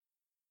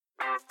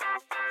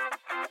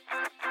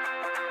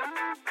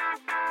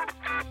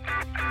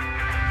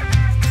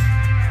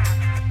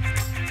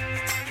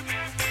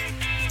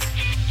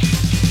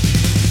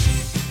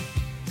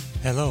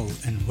Hello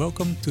and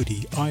welcome to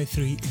the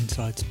i3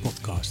 Insights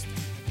podcast.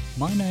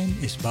 My name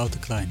is Wouter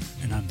Klein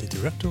and I'm the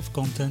Director of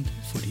Content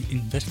for the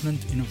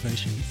Investment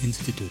Innovation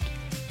Institute.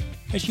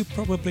 As you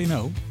probably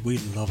know, we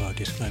love our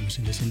disclaimers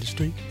in this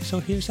industry, so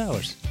here's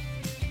ours.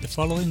 The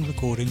following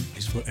recording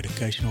is for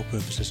educational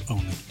purposes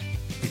only.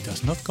 It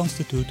does not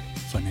constitute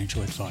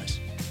financial advice.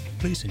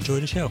 Please enjoy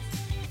the show.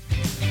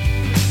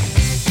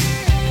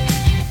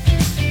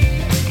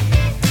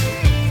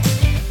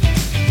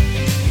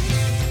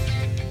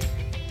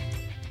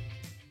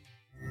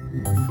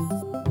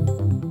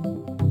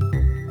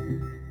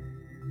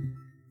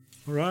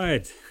 All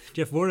right,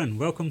 Jeff Warren,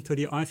 welcome to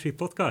the i3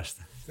 podcast.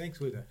 Thanks,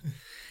 Wouter.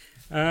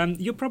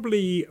 You're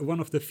probably one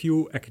of the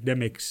few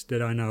academics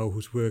that I know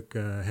whose work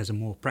has a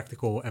more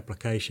practical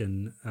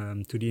application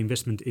to the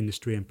investment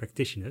industry and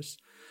practitioners.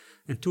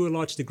 And to a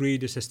large degree,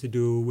 this has to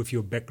do with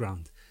your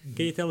background. Mm-hmm.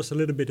 Can you tell us a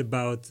little bit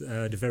about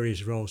the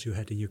various roles you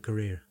had in your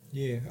career?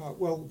 Yeah,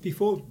 well,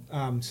 before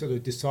sort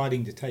of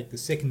deciding to take the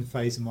second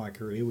phase of my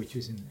career, which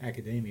was in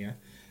academia,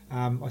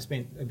 I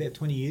spent about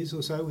 20 years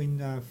or so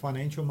in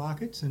financial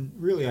markets, and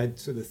really I had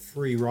sort of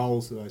three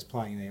roles that I was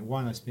playing there.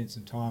 One, I spent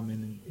some time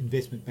in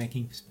investment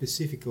banking,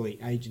 specifically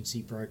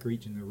agency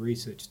brokerage and the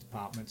research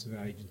departments of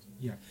agents,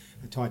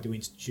 tied to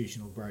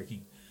institutional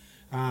broking.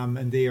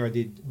 And there I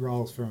did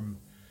roles from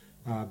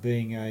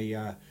being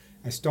a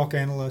stock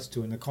analyst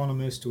to an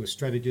economist to a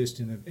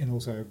strategist and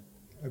also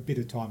a bit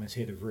of time as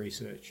head of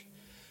research.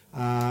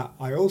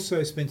 I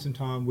also spent some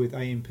time with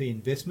AMP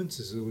Investments,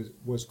 as it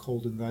was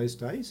called in those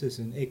days, as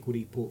an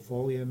equity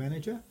portfolio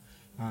manager,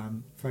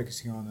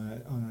 focusing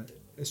on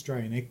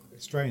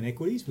Australian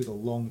equities with a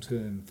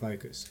long-term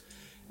focus.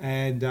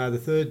 And the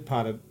third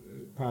part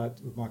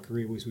of my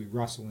career was with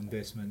Russell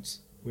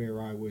Investments,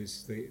 where I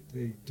was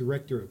the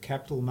Director of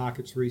Capital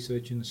Markets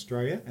Research in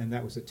Australia, and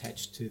that was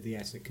attached to the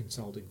asset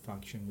consulting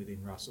function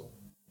within Russell.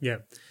 Yeah,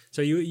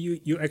 so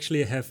you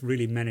actually have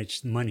really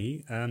managed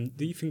money.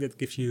 Do you think that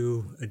gives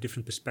you a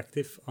different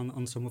perspective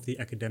on some of the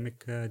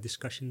academic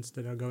discussions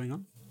that are going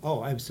on?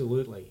 Oh,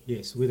 absolutely,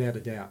 yes, without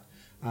a doubt.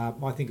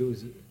 I think it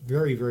was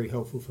very, very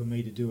helpful for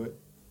me to do it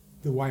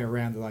the way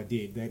around that I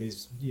did, that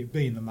is,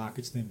 be in the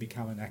markets, then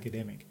become an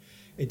academic.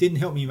 It didn't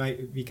help me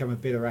become a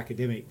better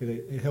academic, but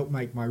it helped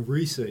make my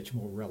research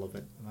more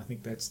relevant, and I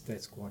think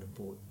that's quite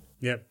important.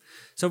 Yeah.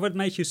 So what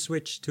made you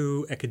switch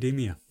to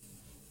academia?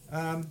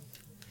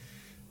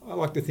 I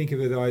like to think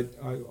of it,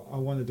 I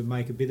wanted to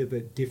make a bit of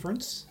a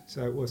difference.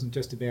 So it wasn't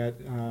just about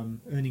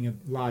earning a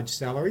large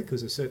salary,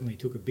 because I certainly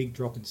took a big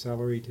drop in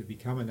salary to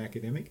become an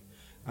academic.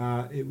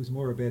 It was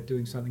more about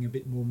doing something a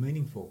bit more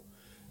meaningful.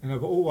 And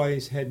I've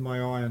always had my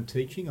eye on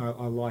teaching.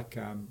 I like,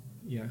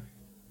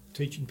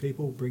 teaching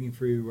people, bringing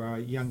through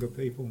younger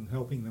people and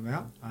helping them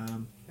out.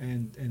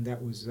 And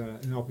that was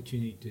an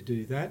opportunity to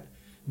do that.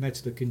 And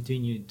that's to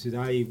continue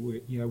today,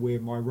 where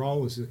my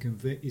role is a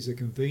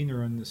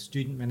convener on the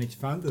student-managed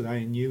fund that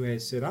ANU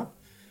has set up,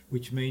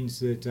 which means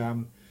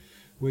that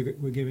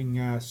we're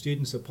giving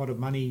students a pot of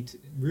money,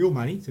 real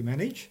money, to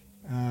manage,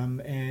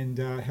 and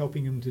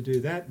helping them to do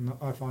that. And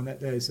I find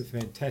that is a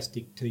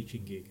fantastic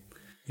teaching gig.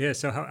 Yeah.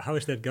 So how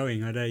is that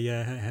going? Are they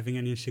having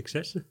any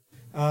success?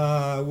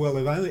 Well,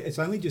 it's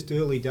only just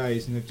early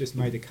days, and they've just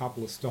made a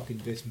couple of stock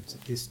investments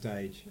at this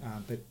stage,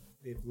 but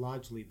they've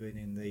largely been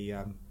in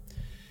the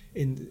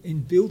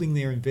in building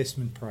their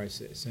investment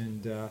process,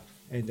 and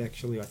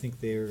actually I think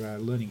they're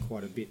learning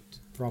quite a bit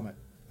from it.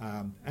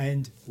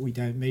 And we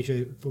don't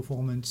measure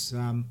performance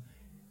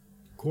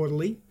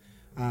quarterly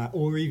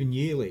or even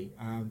yearly.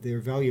 They're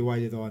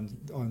evaluated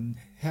on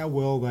how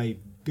well they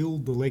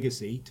build the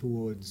legacy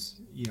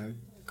towards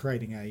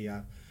creating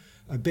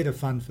a better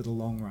fund for the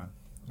long run.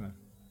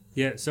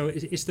 Yeah. So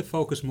is the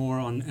focus more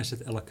on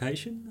asset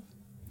allocation?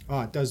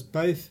 It does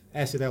both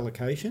asset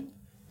allocation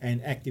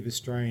and active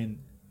Australian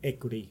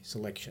equity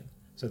selection.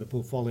 So the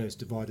portfolio is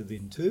divided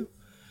in two,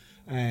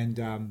 and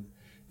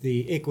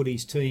the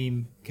equities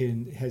team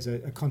has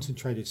a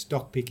concentrated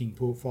stock picking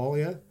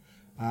portfolio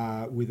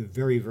with a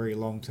very, very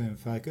long-term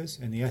focus,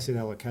 and the asset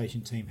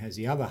allocation team has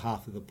the other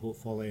half of the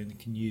portfolio and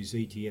can use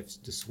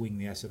ETFs to swing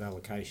the asset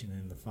allocation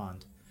in the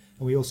fund.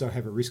 And we also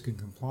have a risk and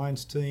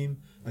compliance team,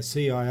 a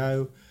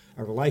CIO,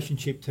 a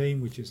relationship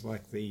team, which is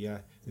like the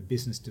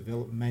business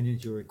development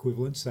manager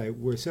equivalent. So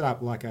we're set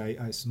up like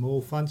a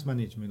small funds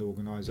management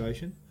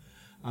organisation,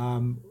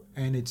 and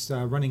it's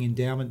running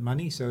endowment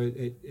money. So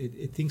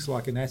it thinks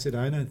like an asset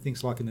owner and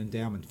thinks like an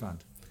endowment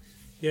fund.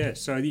 Yeah,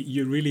 so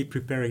you're really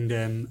preparing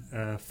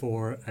them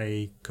for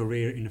a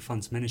career in the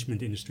funds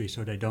management industry,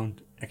 so they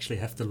don't actually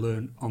have to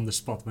learn on the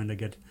spot when they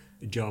get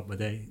a job, but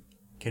they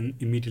can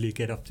immediately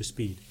get up to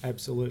speed.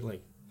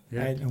 Absolutely.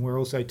 Yeah. And we're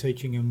also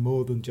teaching them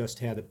more than just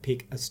how to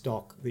pick a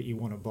stock that you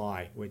want to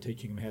buy. We're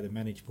teaching them how to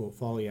manage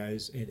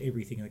portfolios and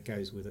everything that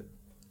goes with it.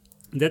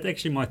 That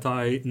actually might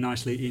tie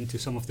nicely into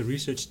some of the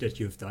research that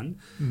you've done.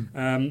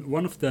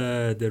 One of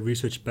the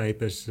research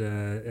papers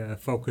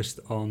focused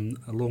on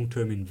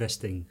long-term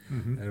investing.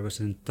 It was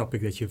a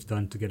topic that you've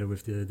done together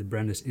with the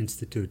Brandeis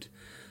Institute.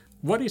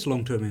 What is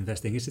long-term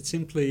investing? Is it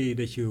simply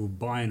that you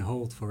buy and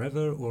hold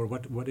forever, or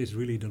what is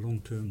really the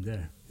long-term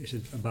there? Is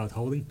it about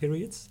holding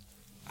periods?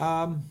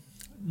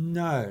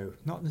 No,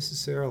 not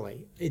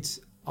necessarily.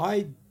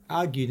 I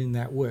argued in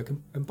that work,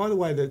 and by the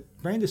way, the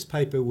Brandeis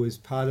paper was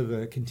part of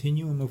a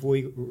continuum of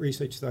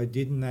research that I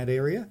did in that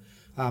area,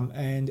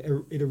 and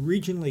it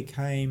originally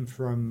came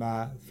from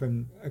a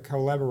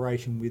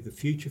collaboration with the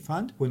Future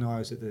Fund when I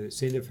was at the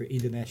Centre for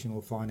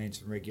International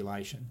Finance and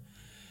Regulation,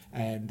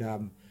 and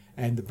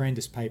the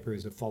Brandeis paper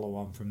is a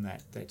follow-on from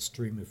that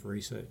stream of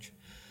research,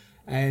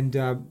 and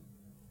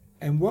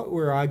what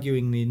we're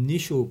arguing in the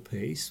initial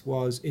piece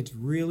was it's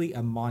really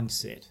a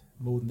mindset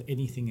more than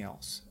anything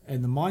else.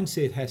 And the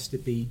mindset has to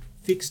be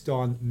fixed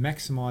on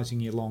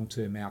maximising your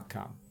long-term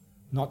outcome,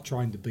 not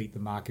trying to beat the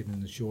market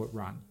in the short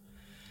run.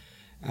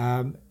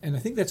 And I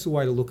think that's the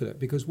way to look at it,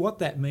 because what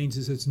that means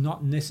is it's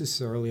not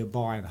necessarily a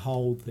buy and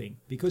hold thing.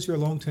 Because you're a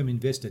long-term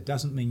investor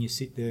doesn't mean you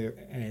sit there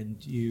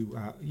and you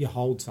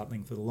hold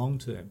something for the long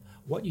term.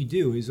 What you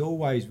do is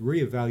always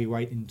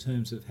reevaluate in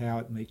terms of how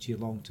it meets your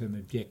long-term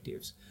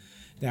objectives.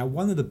 Now,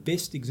 one of the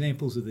best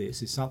examples of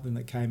this is something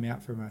that came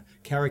out from a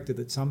character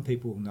that some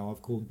people know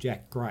of called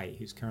Jack Gray,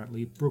 who's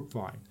currently at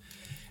Brookvine.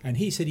 And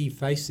he said he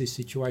faced this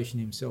situation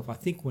himself, I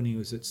think when he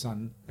was at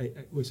Sun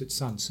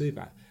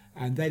Super.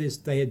 And that is,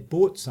 they had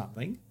bought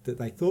something that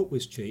they thought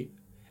was cheap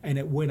and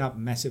it went up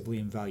massively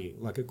in value,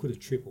 like it could have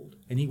tripled.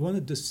 And he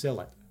wanted to sell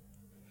it.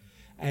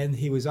 And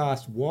he was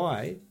asked,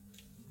 why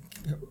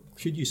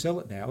should you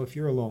sell it now if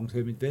you're a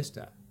long-term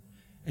investor?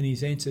 And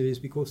his answer is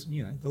because,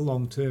 the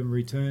long-term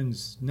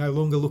returns no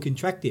longer look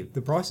attractive.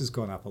 The price has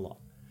gone up a lot.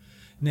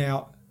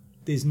 Now,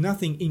 there's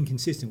nothing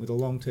inconsistent with a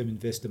long-term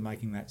investor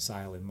making that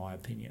sale, in my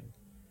opinion.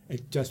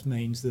 It just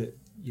means that,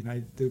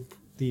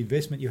 the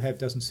investment you have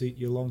doesn't suit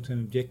your long-term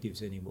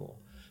objectives anymore.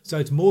 So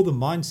it's more the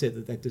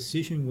mindset that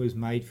decision was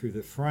made through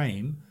the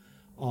frame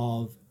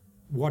of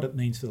what it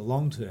means for the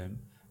long term,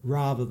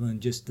 rather than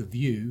just the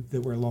view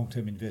that we're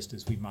long-term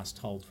investors, we must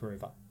hold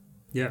forever.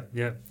 Yeah.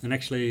 And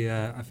actually,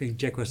 I think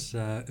Jack was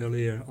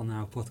earlier on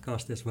our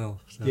podcast as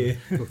well. So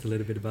talked a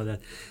little bit about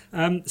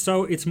that.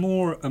 So it's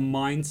more a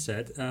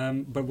mindset.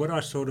 But what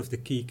are sort of the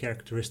key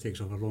characteristics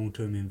of a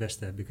long-term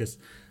investor? Because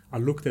I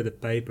looked at the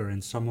paper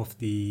and some of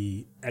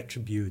the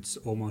attributes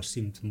almost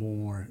seemed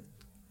more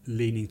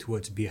leaning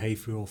towards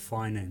behavioral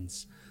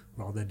finance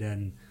rather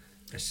than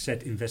a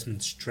set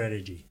investment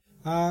strategy.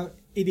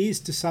 It is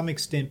to some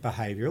extent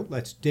behavioural.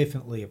 That's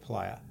definitely a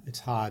player.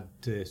 It's hard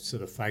to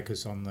sort of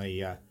focus on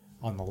the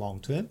long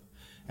term,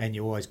 and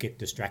you always get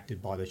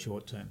distracted by the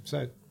short term.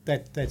 So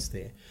that's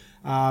there.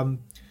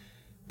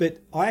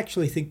 But I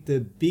actually think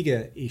the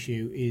bigger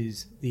issue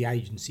is the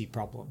agency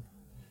problem.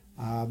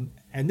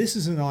 And this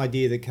is an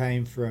idea that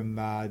came from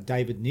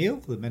David Neal,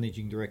 the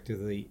managing director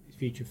of the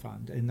Future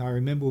Fund. And I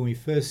remember when we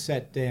first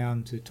sat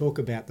down to talk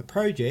about the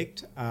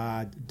project,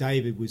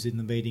 David was in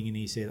the meeting and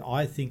he said,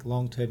 I think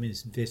long-term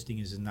investing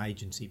is an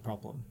agency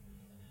problem.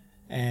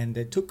 And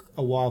it took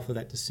a while for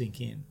that to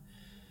sink in.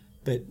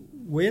 But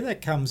where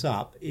that comes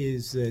up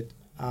is that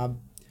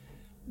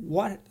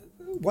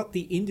what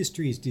the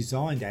industry is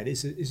designed at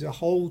is a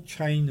whole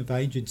chain of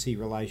agency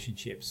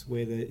relationships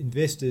where the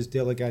investor's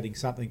delegating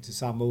something to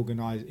some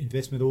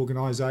investment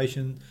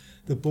organisation,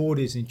 the board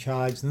is in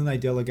charge, then they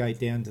delegate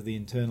down to the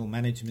internal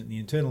management, and the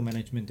internal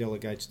management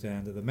delegates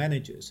down to the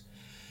managers.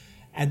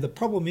 And the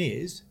problem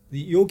is that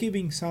you're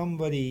giving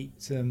somebody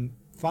some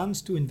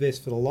funds to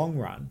invest for the long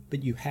run,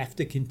 but you have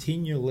to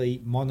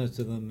continually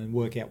monitor them and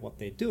work out what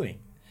they're doing.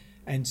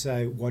 And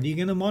so what are you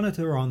going to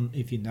monitor on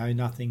if you know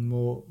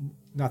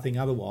nothing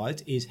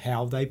otherwise is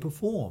how they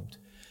performed.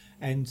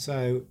 And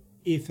so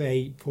if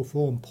they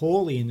perform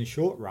poorly in the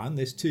short run,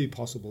 there's two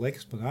possible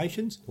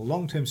explanations. The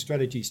long-term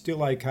strategy is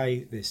still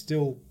okay, they're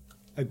still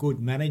a good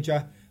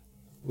manager,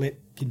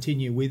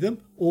 continue with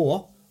them,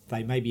 or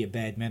they may be a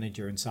bad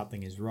manager and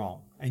something is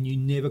wrong. And you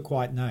never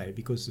quite know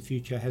because the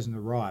future hasn't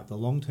arrived, the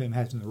long-term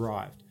hasn't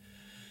arrived.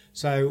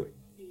 So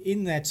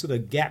in that sort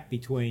of gap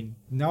between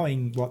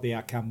knowing what the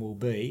outcome will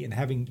be and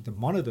having to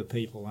monitor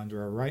people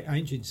under a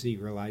agency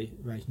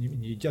relation,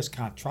 you just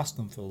can't trust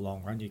them for the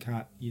long run.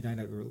 You don't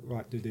have the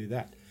right to do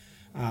that.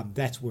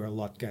 That's where a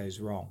lot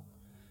goes wrong,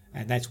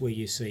 and that's where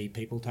you see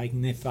people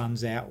taking their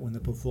funds out when the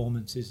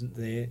performance isn't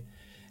there,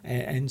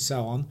 and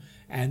so on.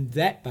 And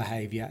that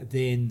behaviour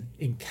then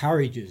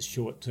encourages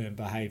short-term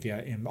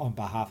behaviour on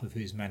behalf of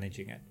who's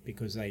managing it,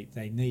 because they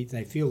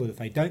feel that if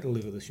they don't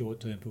deliver the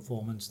short-term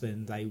performance,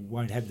 then they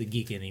won't have the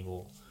gig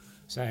anymore.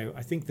 So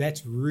I think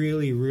that's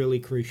really, really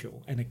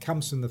crucial, and it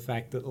comes from the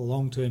fact that the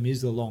long-term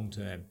is the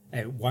long-term,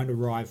 and it won't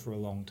arrive for a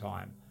long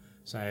time.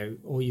 So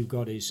all you've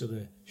got is sort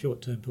of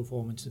short-term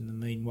performance in the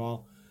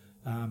meanwhile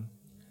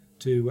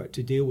to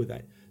deal with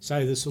that.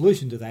 So the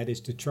solution to that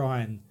is to try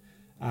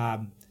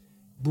and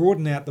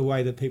broaden out the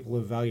way that people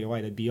are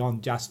evaluated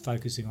beyond just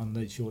focusing on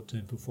the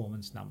short-term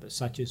performance numbers,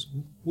 such as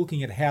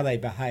looking at how they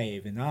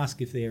behave and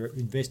ask if they're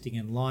investing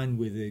in line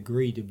with the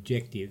agreed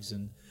objectives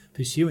and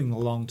pursuing the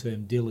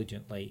long-term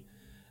diligently,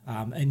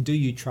 and do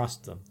you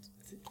trust them?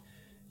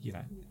 You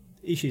know,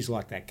 issues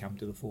like that come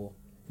to the fore.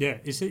 Yeah,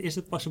 is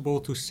it possible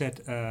to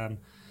set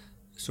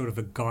sort of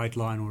a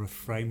guideline or a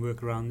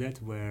framework around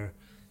that, where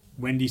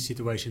when these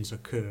situations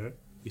occur,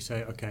 you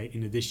say, okay,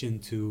 in addition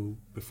to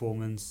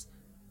performance,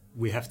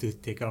 we have to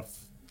take off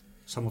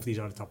some of these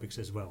other topics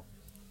as well?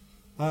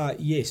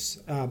 Yes.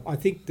 I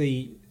think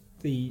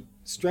the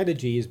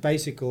strategy is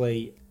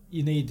basically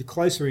you need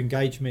closer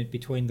engagement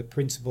between the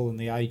principal and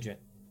the agent.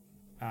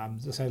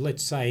 So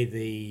let's say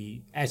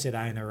the asset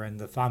owner and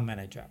the fund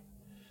manager.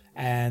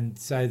 And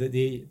so that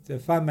the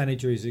fund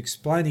manager is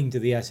explaining to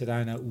the asset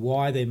owner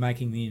why they're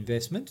making the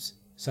investments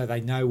so they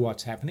know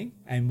what's happening.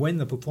 And when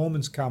the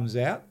performance comes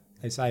out,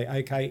 they say,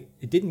 okay,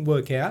 it didn't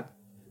work out,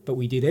 but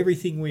we did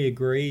everything we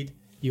agreed.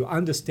 You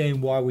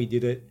understand why we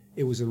did it.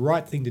 It was the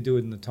right thing to do it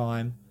in the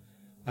time.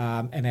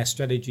 And our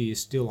strategy is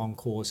still on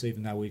course,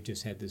 even though we've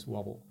just had this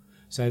wobble.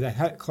 So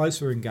that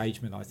closer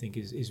engagement, I think,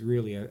 is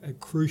really a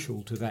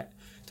crucial to that,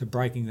 to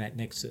breaking that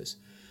nexus.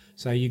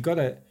 So you've got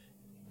to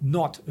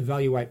not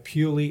evaluate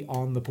purely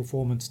on the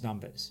performance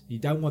numbers. You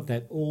don't want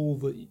that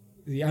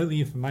the only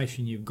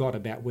information you've got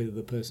about whether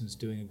the person's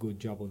doing a good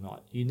job or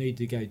not. You need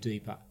to go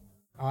deeper.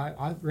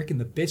 I reckon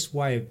the best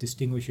way of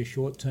distinguish a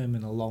short-term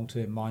and a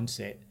long-term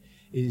mindset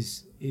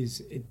is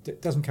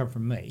it doesn't come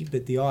from me,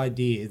 but the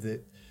idea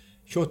that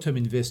short-term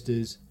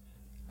investors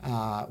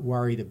are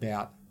worried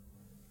about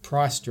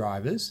price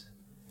drivers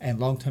and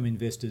long-term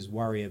investors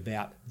worry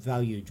about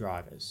value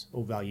drivers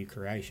or value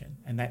creation.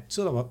 And that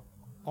sort of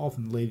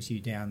often leaves you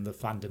down the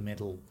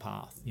fundamental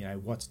path. You know,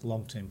 what's the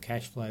long-term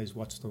cash flows,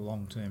 what's the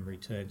long-term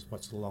returns,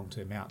 what's the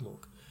long-term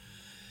outlook.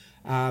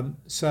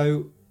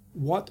 So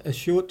what a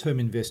short-term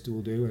investor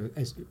will do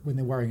when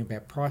they're worrying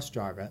about price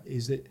driver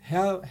is that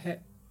how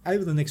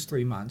over the next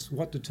 3 months,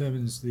 what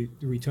determines the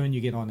return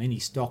you get on any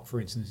stock,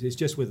 for instance, is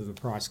just whether the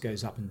price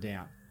goes up and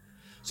down.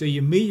 So you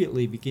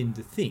immediately begin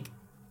to think,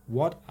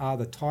 what are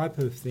the type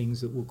of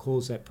things that will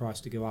cause that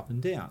price to go up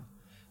and down?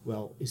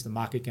 Well, is the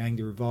market going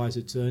to revise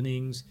its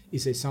earnings?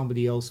 Is there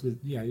somebody else with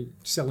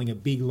selling a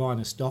big line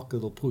of stock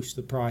that'll push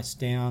the price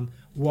down?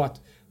 What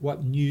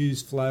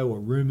news flow or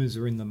rumours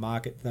are in the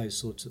market? Those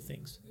sorts of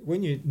things.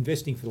 When you're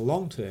investing for the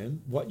long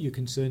term, what you're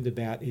concerned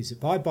about is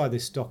if I buy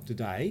this stock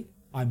today,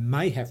 I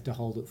may have to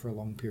hold it for a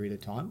long period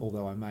of time,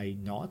 although I may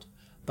not,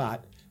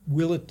 but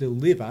will it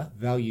deliver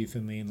value for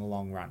me in the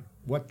long run?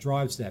 What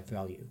drives that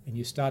value? And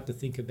you start to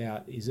think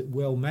about, is it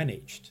well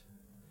managed?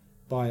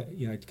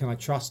 Can I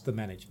trust the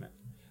management?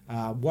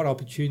 What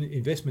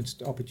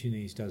investment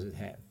opportunities does it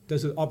have?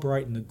 Does it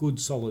operate in a good,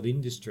 solid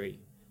industry?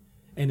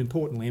 And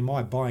importantly, am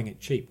I buying it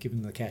cheap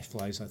given the cash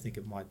flows I think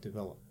it might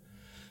develop?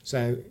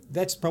 So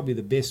that's probably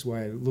the best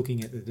way of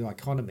looking at the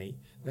dichotomy.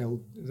 A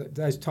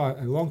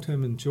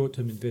long-term and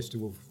short-term investor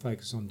will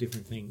focus on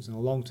different things, and a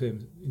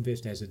long-term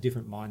investor has a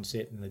different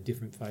mindset and a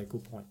different focal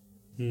point.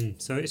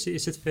 So is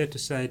it fair to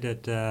say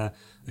that a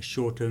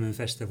short-term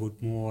investor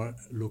would more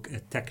look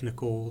at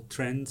technical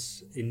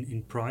trends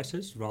in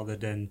prices rather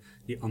than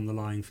the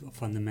underlying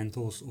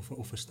fundamentals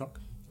of a stock?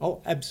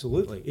 Oh,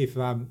 absolutely.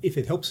 If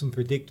it helps them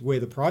predict where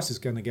the price is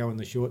going to go in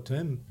the short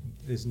term,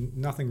 there's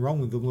nothing wrong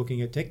with them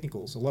looking at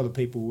technicals. A lot of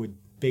people would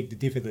beg to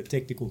differ that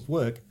technicals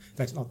work.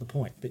 That's not the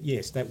point. But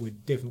yes, that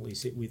would definitely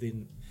sit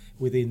within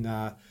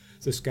the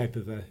scope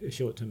of a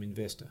short-term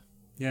investor.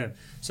 Yeah.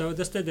 So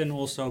does that then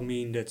also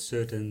mean that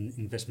certain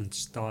investment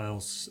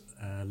styles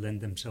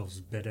lend themselves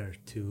better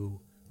to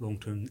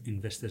long-term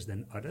investors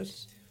than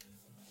others?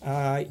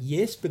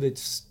 Yes, but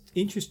it's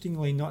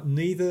interestingly not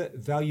neither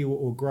value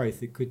or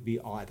growth. It could be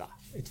either.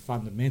 It's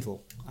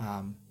fundamental.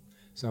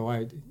 So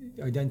I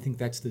don't think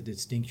that's the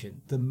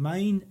distinction. The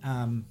main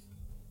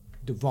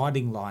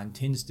dividing line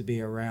tends to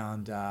be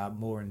around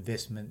more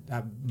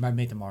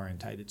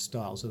momentum-orientated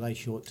styles. Are they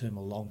short-term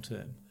or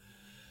long-term?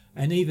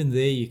 And even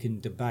there you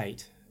can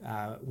debate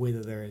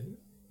whether they're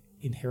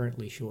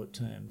inherently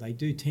short-term. They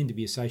do tend to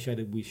be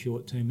associated with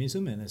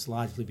short-termism, and it's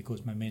largely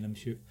because momentum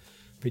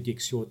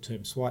predicts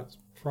short-term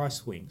price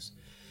swings.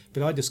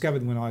 But I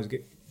discovered when I was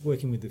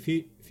working with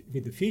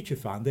the Future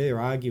Fund, they're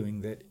arguing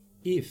that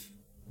if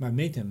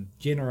momentum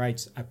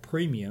generates a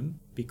premium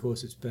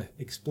because it's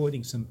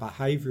exploiting some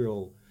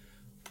behavioural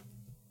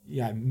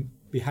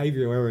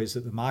errors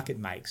that the market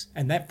makes,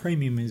 and that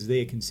premium is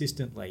there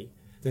consistently,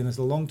 then as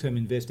a long-term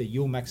investor,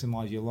 you'll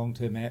maximise your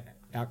long-term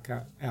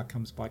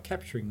outcomes by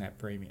capturing that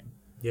premium.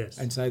 Yes.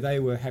 And so they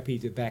were happy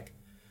to back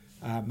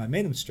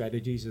momentum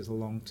strategies as a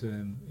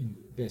long-term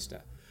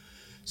investor.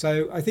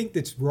 So I think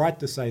it's right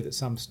to say that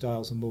some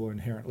styles are more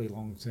inherently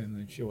long-term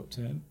than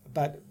short-term,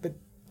 but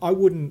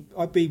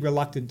I'd be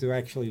reluctant to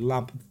actually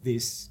lump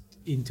this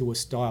into a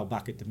style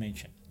bucket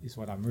dimension, is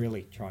what I'm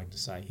really trying to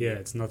say. Yeah,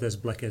 it's not as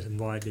black and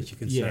white that you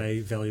can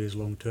say value is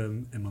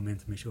long-term and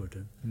momentum is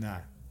short-term. No,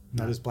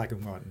 not as black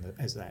and white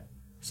as that.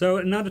 So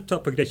another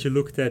topic that you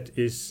looked at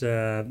is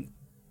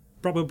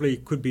probably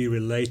could be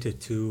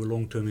related to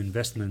long-term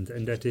investment,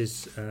 and that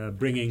is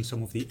bringing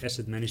some of the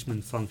asset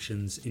management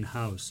functions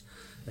in-house,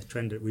 a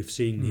trend that we've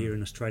seen here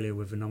in Australia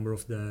with a number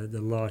of the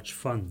large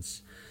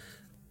funds.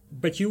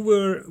 But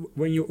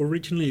when you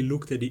originally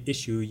looked at the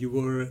issue, you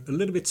were a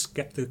little bit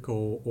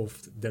skeptical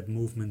of that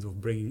movement of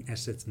bringing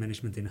asset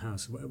management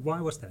in-house. Why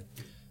was that?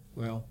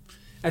 Well,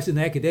 as an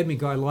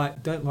academic, I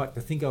don't like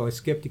to think I was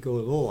skeptical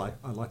at all.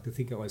 I like to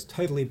think I was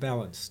totally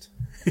balanced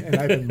and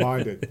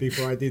open-minded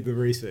before I did the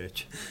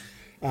research.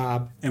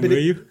 And were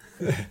you?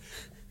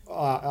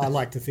 I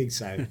like to think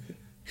so.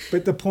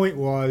 But the point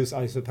was,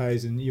 I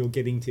suppose, and you're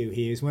getting to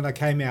here, is when I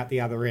came out the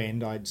other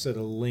end, I'd sort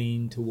of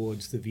leaned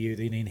towards the view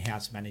that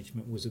in-house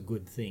management was a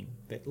good thing.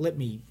 But let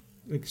me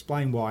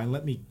explain why, and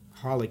let me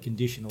highly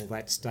conditional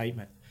that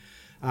statement.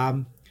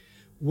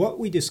 What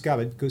we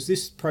discovered, because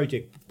this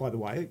project, by the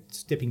way,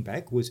 stepping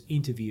back, was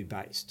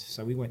interview-based.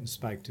 So we went and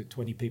spoke to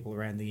 20 people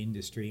around the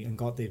industry and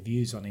got their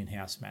views on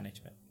in-house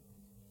management.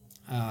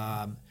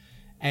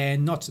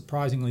 And not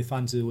surprisingly,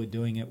 funds that were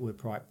doing it were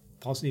quite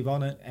positive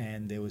on it,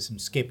 and there were some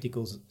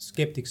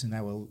skeptics, and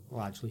they were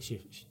largely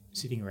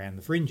sitting around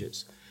the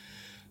fringes.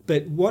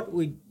 But what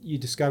you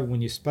discovered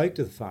when you spoke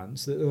to the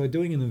funds, that they were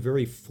doing it in a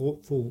very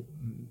thoughtful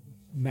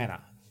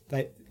manner.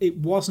 You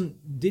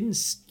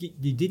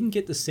didn't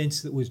get the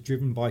sense that it was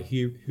driven by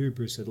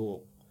hubris at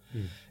all.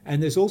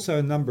 And there's also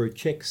a number of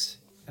checks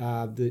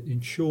that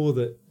ensure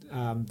that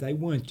they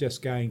weren't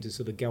just going to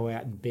sort of go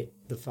out and bet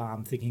the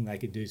farm thinking they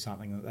could do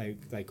something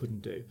that they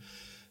couldn't do.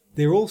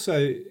 They're also,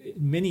 in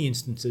many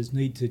instances,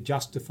 need to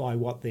justify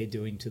what they're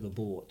doing to the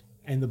board.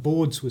 And the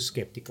boards were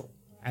sceptical,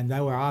 and they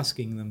were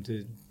asking them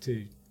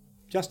to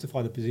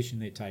justify the position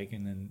they're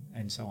taking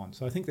and so on.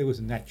 So I think there was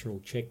a natural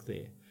check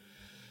there.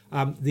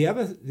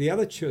 The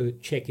other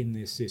check in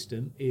this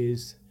system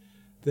is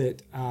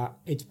that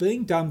it's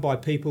being done by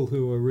people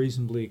who are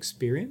reasonably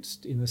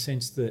experienced, in the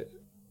sense that,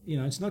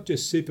 it's not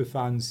just super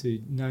funds who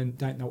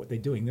don't know what they're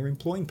doing. They're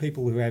employing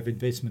people who have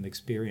investment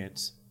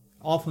experience,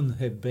 often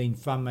have been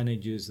fund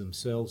managers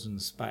themselves in the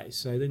space.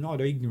 So they're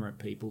not ignorant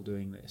people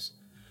doing this.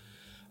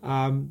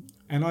 And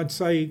I'd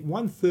say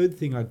one third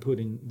thing I'd put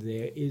in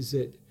there is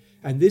that,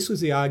 and this was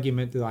the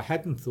argument that I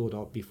hadn't thought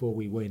of before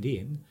we went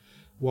in,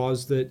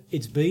 was that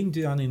it's being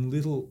done in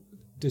little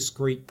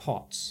discrete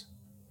pots.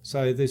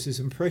 So there's this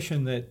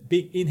impression that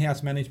big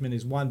in-house management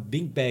is one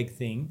big bag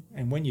thing,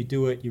 and when you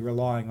do it, you're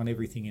relying on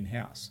everything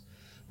in-house.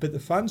 But the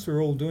funds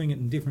are all doing it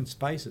in different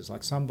spaces.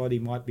 Like somebody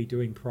might be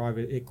doing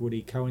private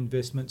equity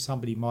co-investment,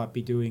 somebody might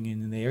be doing it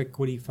in their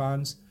equity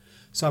funds,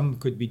 some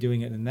could be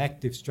doing it in an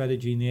active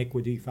strategy in the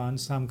equity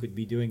funds, some could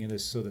be doing it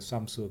as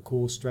some sort of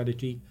core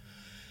strategy.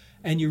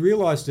 And you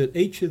realise that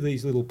each of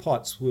these little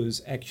pots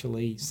was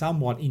actually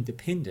somewhat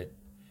independent.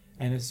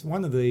 And as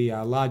one of the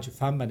larger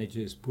fund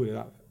managers put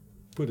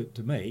it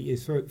to me,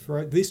 is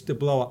for this to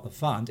blow up the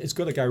fund, it's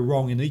got to go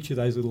wrong in each of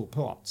those little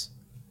pots.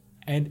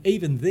 And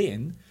even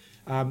then,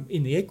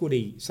 in the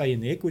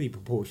equity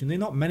proportion, they're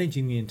not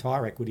managing the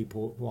entire equity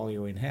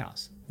portfolio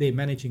in-house. They're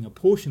managing a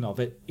portion of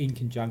it in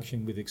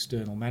conjunction with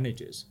external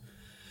managers.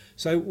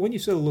 So when you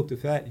sort of look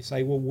at that, you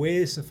say, well,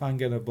 where's the fund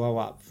going to blow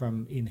up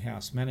from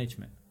in-house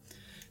management?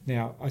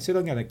 Now, I said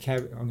I'm going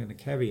to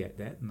caveat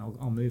that, and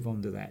I'll move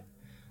on to that.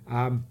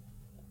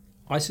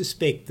 I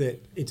suspect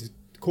that it's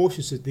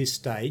cautious at this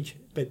stage,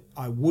 but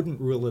I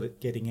wouldn't rule it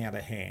getting out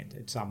of hand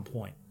at some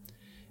point.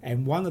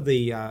 And one of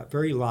the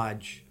very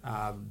large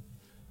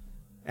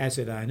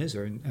asset owners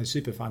or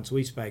super funds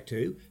we spoke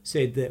to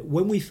said that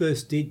when we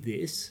first did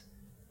this,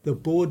 the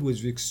board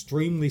was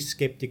extremely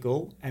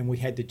sceptical and we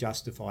had to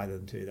justify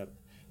them to them.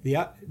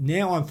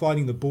 Now I'm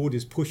finding the board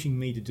is pushing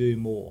me to do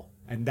more,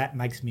 and that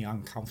makes me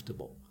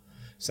uncomfortable.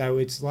 So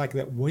it's like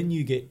that when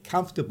you get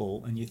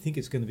comfortable and you think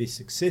it's going to be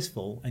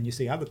successful and you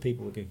see other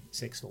people are getting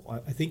successful,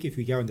 I think if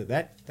you go into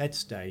that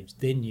stage,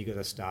 then you've got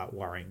to start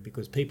worrying,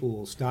 because people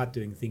will start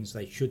doing things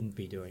they shouldn't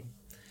be doing.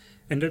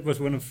 And that was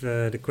one of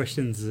the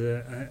questions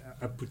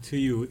I put to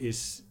you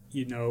is,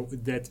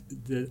 that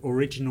the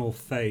original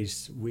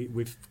phase,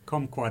 we've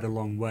come quite a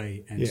long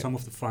way, and some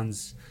of the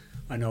funds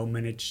I know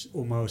manage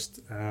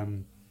almost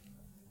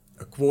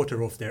a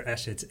quarter of their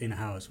assets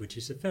in-house, which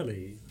is a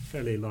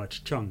fairly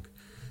large chunk,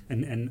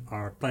 and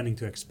are planning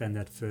to expand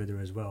that further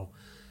as well.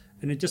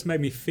 And it just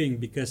made me think,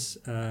 because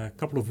a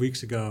couple of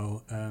weeks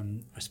ago,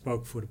 I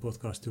spoke for the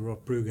podcast to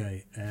Rob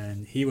Pruge,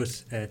 and he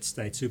was at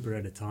State Super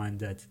at the time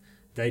that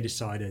they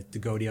decided to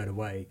go the other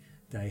way.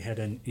 They had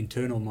an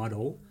internal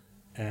model,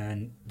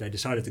 and they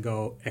decided to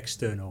go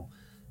external.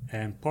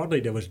 And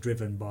partly that was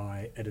driven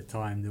by, at the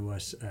time, there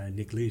was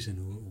Nick Leeson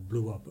who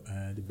blew up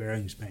the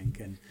Barings Bank.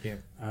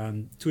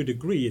 And to a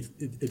degree,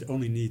 it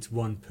only needs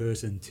one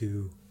person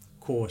to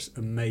cause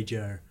a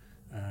major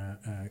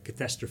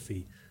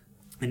catastrophe.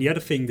 And the other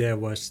thing there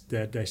was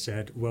that they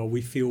said, well,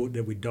 we feel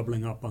that we're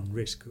doubling up on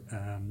risk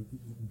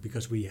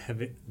because we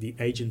have the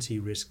agency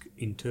risk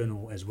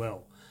internal as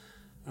well.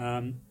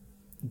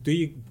 Do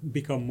you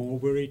become more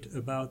worried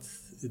about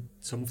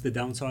some of the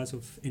downsides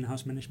of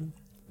in-house management?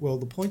 Well,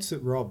 the points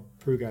that Rob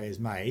Pruge has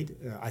made,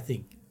 I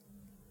think,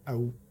 are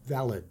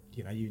valid.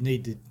 You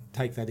need to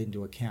take that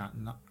into account.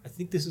 And I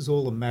think this is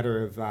all a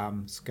matter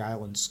of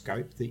scale and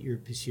scope that you're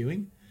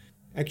pursuing.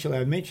 Actually,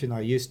 I mentioned I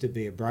used to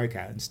be a broker,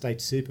 and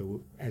State Super,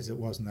 as it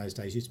was in those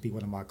days, used to be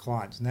one of my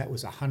clients, and that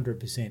was a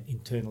 100%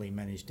 internally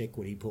managed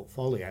equity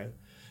portfolio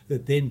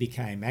that then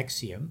became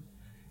Axiom,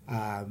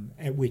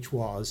 which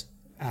was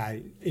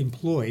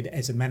employed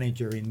as a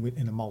manager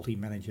in a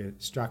multi-manager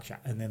structure,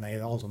 and then they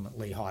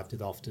ultimately hived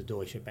it off to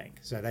Deutsche Bank.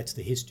 So that's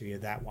the history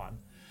of that one.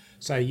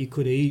 So you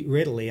could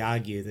readily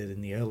argue that in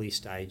the early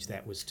stage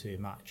that was too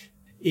much.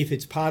 If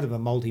it's part of a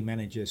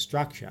multi-manager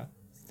structure,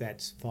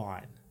 that's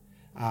fine.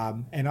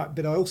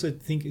 But I also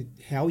think,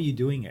 how are you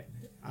doing it?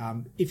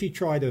 If you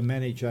try to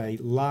manage a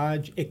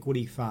large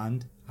equity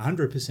fund,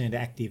 100%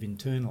 active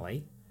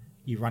internally,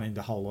 you run into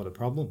a whole lot of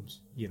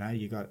problems.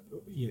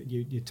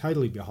 You're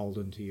totally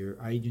beholden to your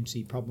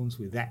agency problems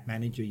with that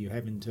manager you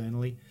have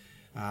internally,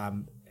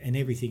 and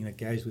everything that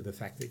goes with the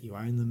fact that you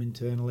own them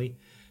internally.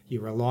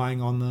 You're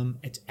relying on them.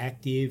 It's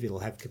active. It'll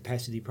have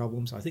capacity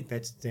problems. I think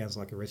that sounds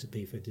like a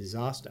recipe for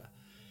disaster.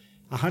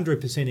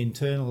 100%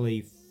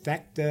 internally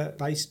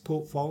factor-based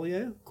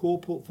portfolio, core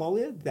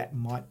portfolio, that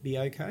might be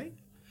okay.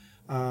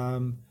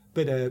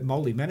 But a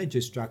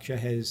multi-manager structure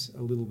has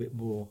a little bit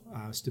more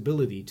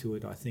stability to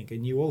it, I think.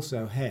 And you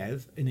also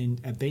have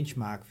a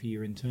benchmark for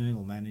your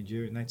internal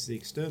manager, and that's the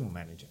external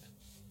manager.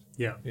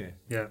 Yeah,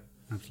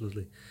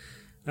 absolutely.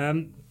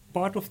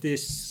 Part of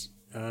this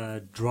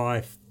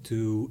drive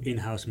to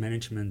in-house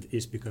management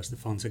is because the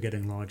funds are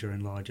getting larger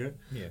and larger.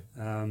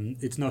 Yeah.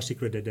 It's no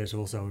secret that there's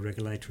also a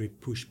regulatory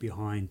push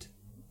behind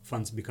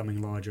funds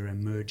becoming larger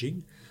and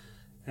merging.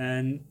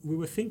 And we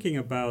were thinking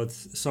about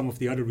some of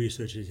the other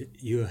research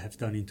you have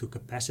done into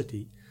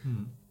capacity.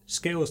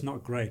 Scale is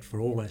not great for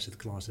all asset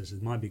classes.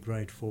 It might be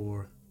great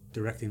for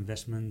direct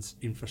investments,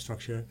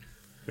 infrastructure,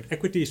 but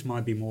equities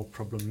might be more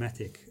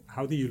problematic.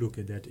 How do you look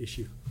at that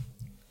issue?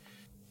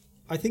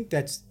 I think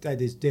that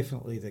is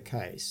definitely the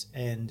case.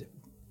 And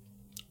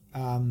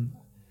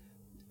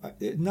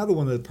another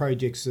one of the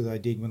projects that I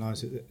did when I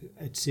was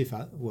at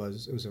CIFA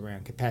was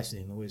around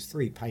capacity, and there was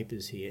 3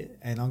 papers here.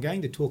 And I'm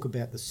going to talk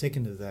about the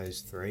second of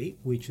those 3,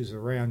 which is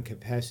around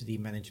capacity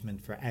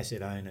management for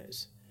asset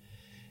owners.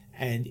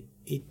 And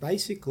it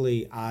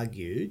basically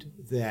argued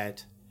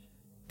that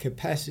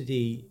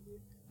capacity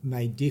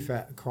may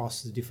differ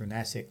across the different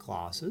asset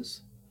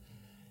classes,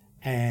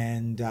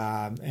 and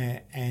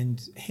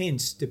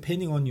hence,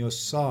 depending on your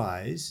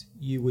size,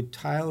 you would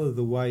tailor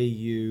the way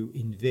you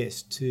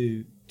invest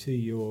to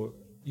your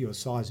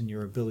size and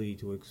your ability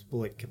to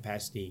exploit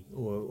capacity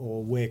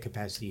or where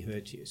capacity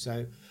hurts you.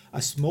 So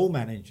a small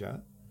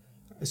manager,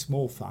 a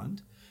small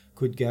fund,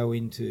 could go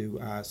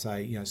into,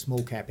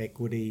 small cap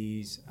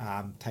equities,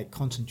 take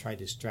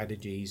concentrated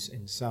strategies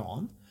and so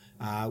on,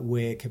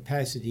 where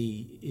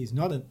capacity is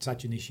not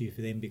such an issue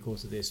for them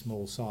because of their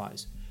small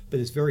size. But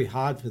it's very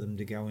hard for them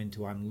to go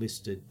into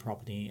unlisted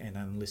property and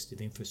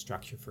unlisted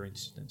infrastructure, for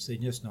instance. They're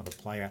just not a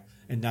player,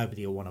 and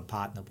nobody will want to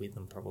partner with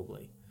them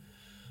probably.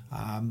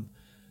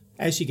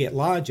 As you get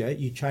larger,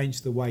 you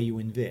change the way you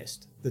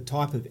invest. The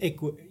type of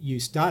you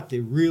start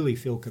to really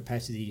feel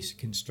capacity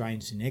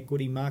constraints in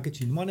equity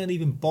markets. You might not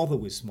even bother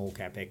with small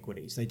cap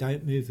equities. They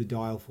don't move the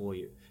dial for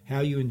you. How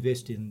you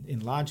invest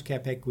in large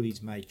cap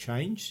equities may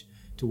change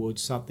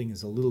towards something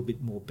that's a little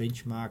bit more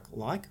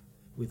benchmark-like,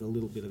 with a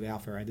little bit of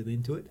alpha added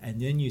into it,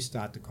 and then you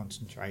start to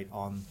concentrate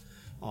on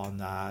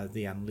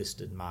the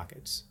unlisted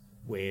markets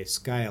where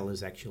scale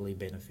is actually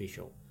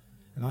beneficial.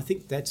 And I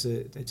think that's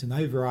an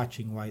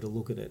overarching way to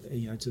look at it.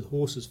 It's a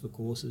horses for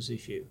courses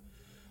issue,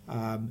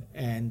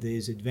 and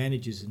there's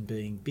advantages in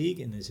being big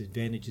and there's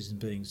advantages in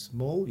being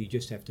small. You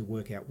just have to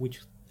work out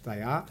which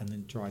they are and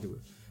then try to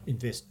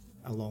invest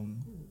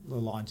along the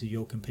lines of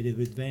your competitive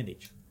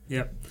advantage.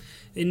 Yeah.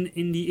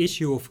 In the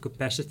issue of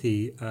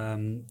capacity,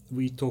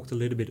 we talked a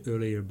little bit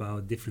earlier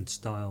about different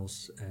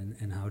styles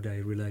and how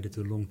they related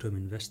to long-term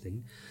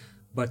investing.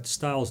 But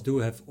styles do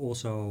have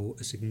also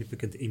a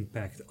significant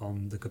impact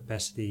on the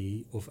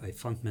capacity of a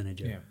fund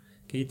manager. Yeah.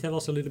 Can you tell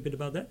us a little bit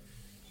about that?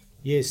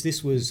 Yes,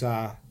 this was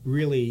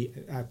really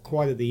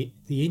quite the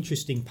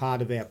interesting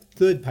part of our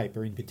third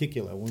paper in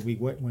particular, when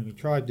we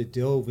tried to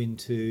delve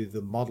into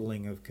the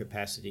modelling of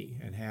capacity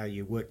and how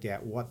you worked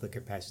out what the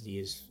capacity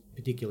is,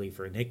 particularly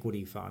for an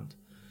equity fund.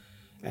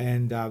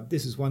 And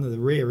this is one of the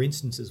rare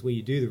instances where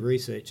you do the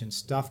research and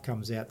stuff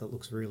comes out that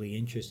looks really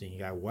interesting. You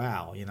go,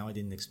 wow, I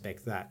didn't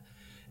expect that.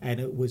 And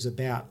it was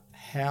about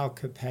how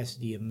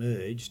capacity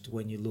emerged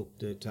when you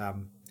looked at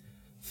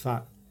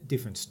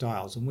different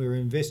styles. And we were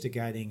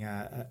investigating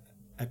a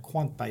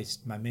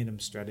quant-based momentum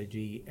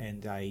strategy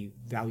and a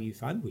value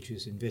fund, which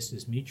is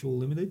Investors Mutual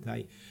Limited.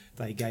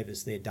 They gave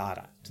us their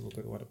data to look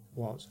at what it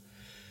was.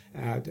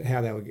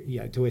 How they were,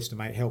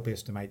 to help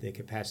estimate their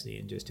capacity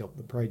and just help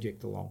the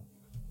project along.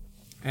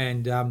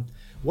 And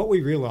what we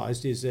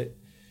realised is that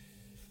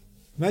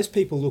most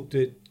people looked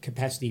at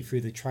capacity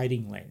through the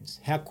trading lens.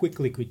 How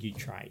quickly could you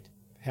trade?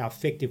 how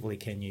effectively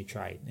can you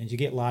trade? And as you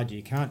get larger,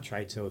 you can't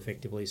trade so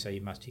effectively, so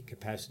you must hit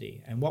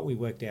capacity. And what we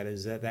worked out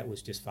is that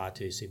was just far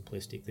too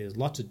simplistic. There's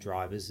lots of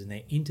drivers, and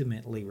they're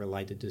intimately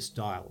related to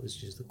style, is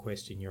just the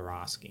question you're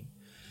asking.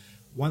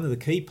 One of the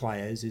key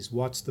players is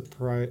what's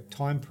the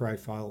time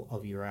profile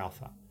of your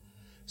alpha.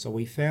 So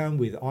we found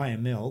with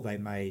IML, they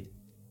made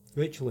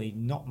virtually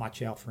not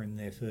much alpha in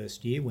their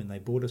first year when they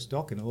bought a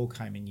stock, and it all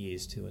came in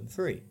years 2 and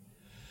 3.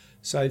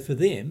 So for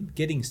them,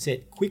 getting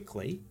set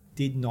quickly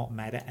did not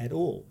matter at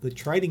all. The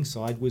trading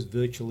side was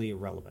virtually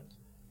irrelevant.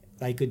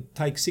 They could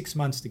take 6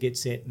 months to get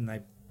set and they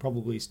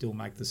probably still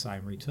make the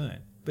same return.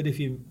 But if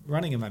you're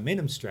running a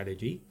momentum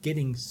strategy,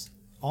 getting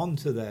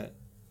onto the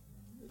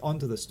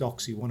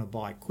stocks you want to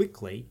buy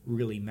quickly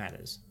really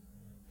matters.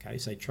 Okay,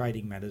 so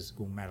trading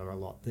will matter a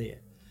lot there.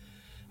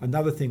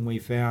 Another thing we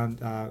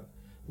found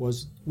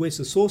was where's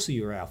the source of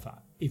your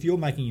alpha? If you're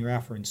making your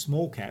alpha in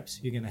small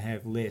caps, you're going to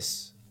have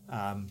less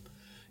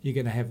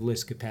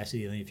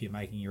capacity than if you're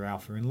making your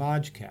alpha in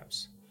large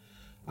caps.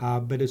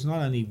 But it's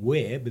not only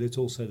where, but it's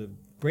also the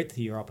breadth of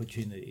your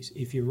opportunities.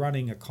 If you're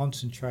running a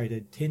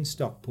concentrated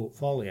 10-stock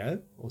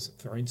portfolio, or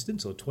for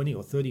instance, or 20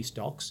 or 30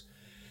 stocks,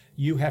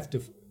 you have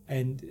to,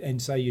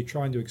 and so you're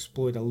trying to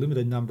exploit a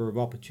limited number of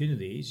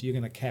opportunities, you're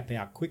going to cap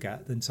out quicker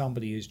than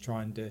somebody who's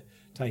trying to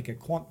take a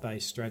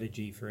quant-based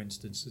strategy, for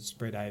instance, that's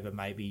spread over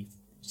maybe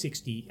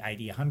 60,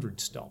 80, 100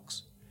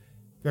 stocks.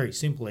 Very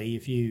simply,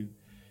 if you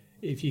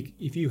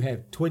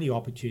have 20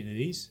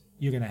 opportunities,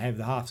 you're going to have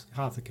the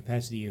half the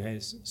capacity who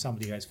has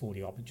somebody who has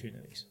 40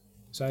 opportunities.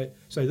 So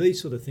these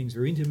sort of things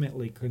are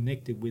intimately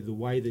connected with the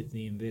way that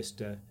the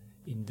investor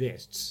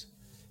invests,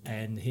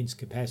 and hence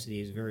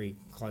capacity is very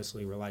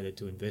closely related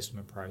to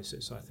investment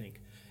process, I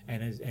think.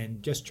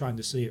 And just trying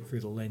to see it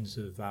through the lens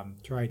of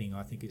trading,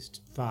 I think, is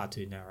far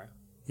too narrow.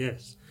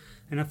 Yes,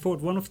 and I thought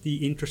one of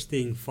the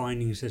interesting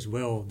findings as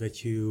well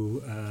that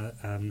you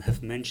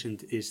have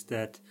mentioned is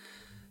that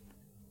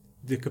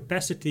the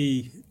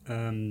capacity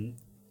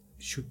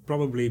should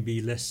probably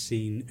be less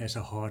seen as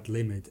a hard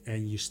limit,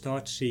 and you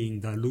start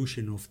seeing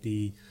dilution of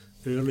the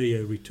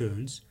earlier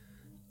returns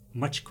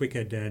much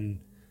quicker than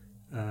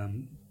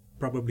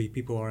probably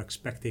people are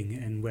expecting,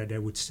 and where they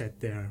would set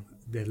their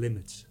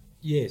limits.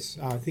 Yes,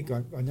 I think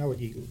I know what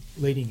you're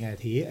leading at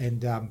here,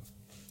 and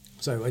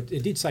so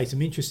it did say some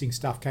interesting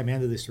stuff came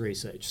out of this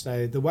research.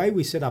 So the way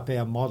we set up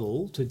our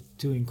model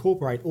to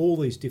incorporate all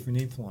these different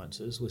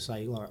influences, we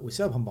say, all right, we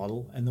set up a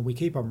model and then we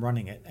keep on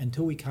running it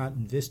until we can't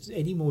invest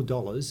any more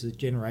dollars that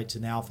generates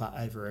an alpha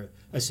over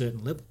a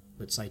certain level,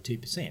 let's say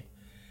 2%.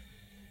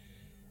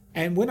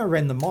 And when I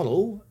ran the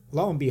model,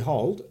 lo and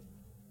behold,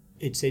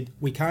 it said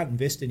we can't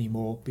invest any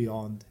more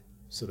beyond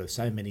sort of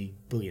so many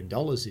 $1 billion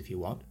if you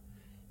want.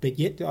 But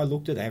yet I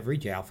looked at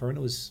average alpha and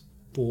it was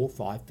 4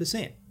 or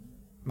 5%.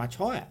 Much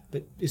higher,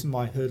 but isn't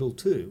my hurdle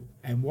too?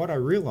 And what I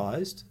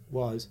realized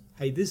was,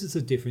 hey, this is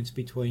the difference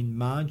between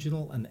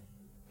marginal and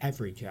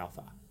average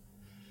alpha.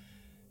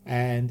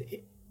 And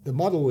the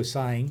model was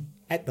saying,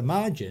 at the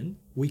margin,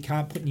 we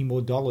can't put any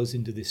more dollars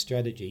into this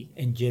strategy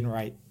and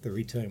generate the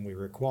return we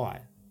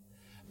require.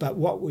 But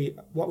what we've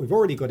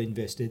already got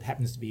invested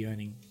happens to be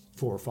earning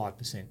 4 or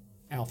 5%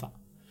 alpha.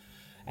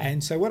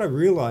 And so what I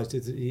realised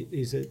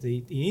is that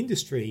the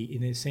industry,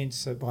 in a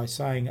sense, by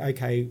saying,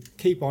 okay,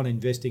 keep on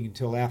investing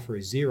until alpha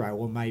is 0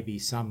 or maybe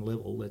some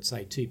level, let's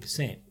say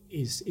 2%,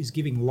 is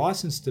giving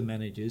license to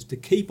managers to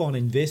keep on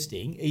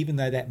investing even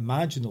though that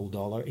marginal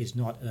dollar is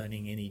not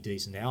earning any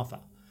decent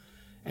alpha.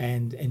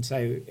 And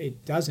so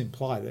it does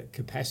imply that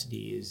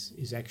capacity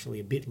is actually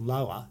a bit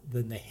lower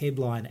than the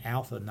headline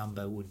alpha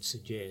number would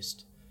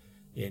suggest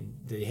in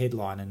the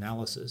headline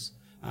analysis.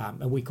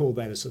 And we call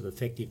that a sort of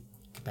effective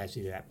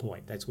capacity at that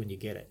point. That's when you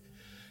get it.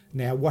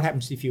 Now, what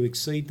happens if you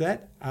exceed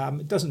that?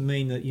 It doesn't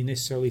mean that you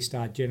necessarily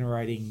start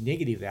generating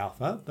negative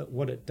alpha, but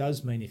what it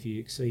does mean if you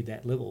exceed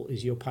that level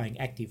is you're paying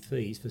active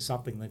fees for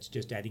something that's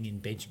just adding in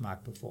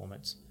benchmark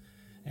performance.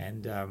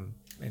 And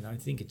I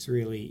think it's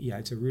really,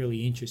 it's a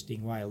really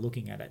interesting way of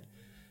looking at it.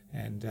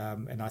 And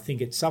I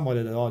think it's somewhat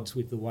at odds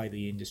with the way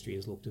the industry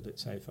has looked at it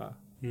so far.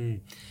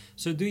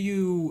 So do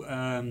you,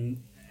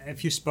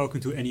 have you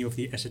spoken to any of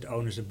the asset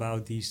owners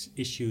about these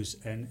issues,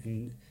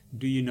 and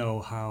do you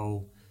know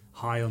how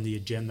high on the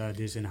agenda it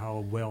is and how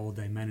well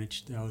they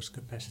manage those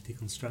capacity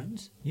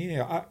constraints?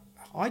 Yeah,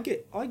 I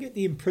get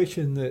the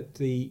impression that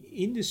the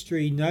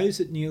industry knows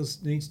it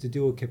needs to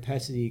do with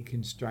capacity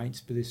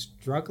constraints, but is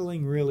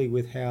struggling really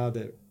with how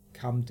to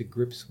come to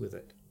grips with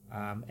it.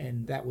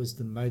 And that was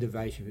the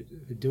motivation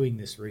for doing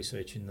this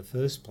research in the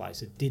first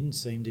place. It didn't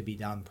seem to be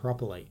done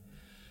properly.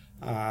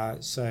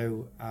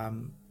 So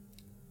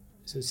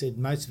I said,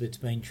 most of it's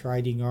been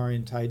trading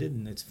orientated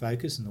and its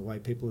focus and the way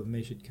people have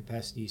measured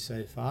capacity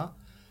so far.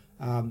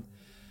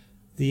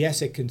 The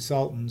asset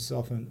consultants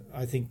often,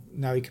 I think,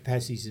 know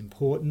capacity is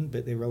important,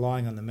 but they're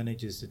relying on the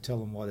managers to tell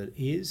them what it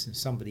is. And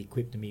somebody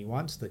quipped to me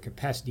once, the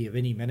capacity of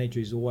any manager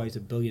is always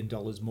 $1 billion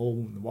more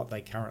than what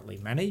they currently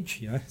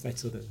manage. That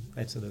sort of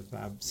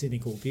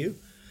cynical view.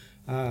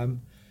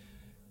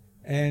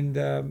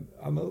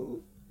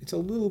 It's a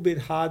little bit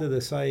harder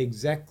to say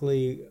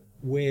exactly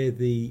where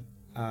the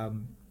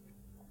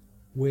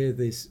where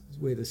the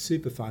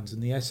super funds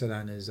and the asset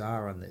owners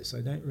are on this.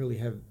 I don't really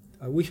have.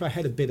 I wish I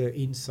had a better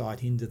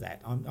insight into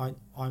that.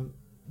 I'm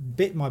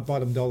bet my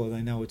bottom dollar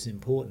they know it's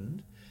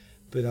important,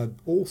 but I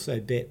also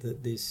bet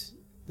that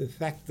the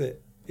fact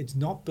that it's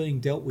not being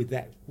dealt with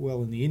that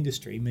well in the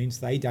industry means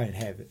they don't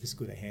have as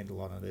good a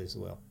handle on it as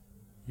well.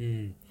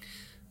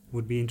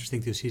 Would be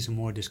interesting to see some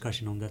more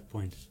discussion on that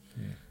point.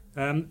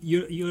 Yeah.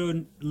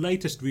 Your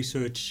latest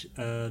research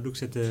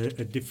looks at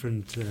a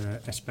different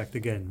aspect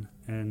again,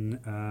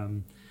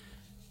 and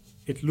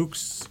it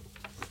looks,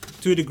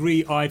 to a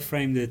degree, I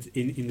framed it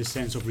in the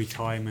sense of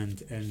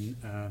retirement and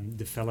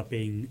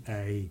developing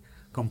a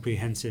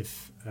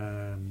comprehensive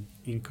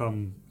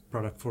income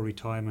product for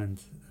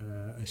retirement,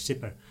 a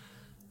SIPR.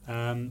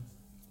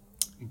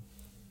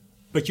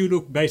 But you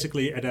look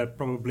basically at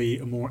probably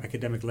a more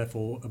academic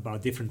level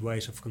about different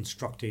ways of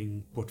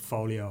constructing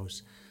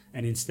portfolios.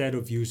 And instead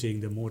of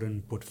using the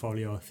modern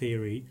portfolio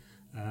theory,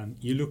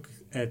 you look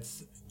at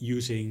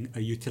using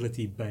a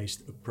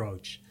utility-based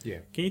approach. Yeah.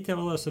 Can you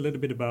tell us a little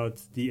bit about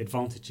the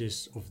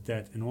advantages of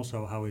that and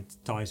also how it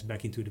ties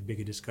back into the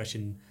bigger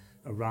discussion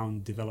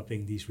around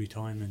developing these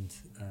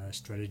retirement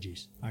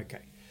strategies?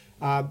 Okay.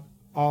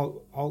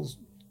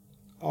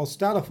 I'll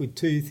start off with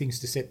two things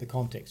to set the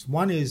context.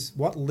 One is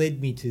what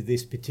led me to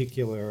this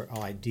particular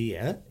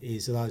idea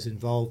is that I was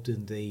involved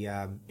in the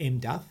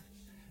MDUF,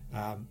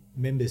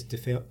 Members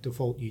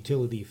Default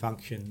Utility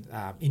Function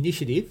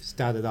initiative,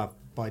 started up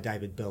by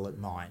David Bell at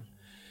Mine.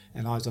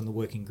 And I was on the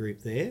working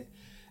group there.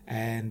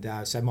 And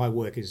so my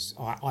work is,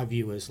 I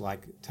view as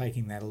like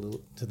taking that a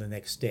little to the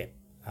next step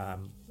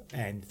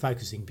and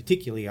focusing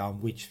particularly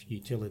on which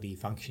utility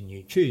function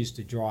you choose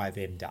to drive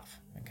MDUF.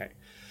 Okay.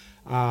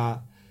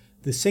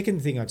 The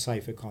second thing I'd say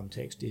for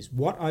context is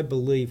what I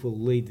believe will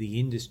lead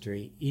the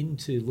industry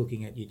into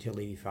looking at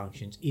utility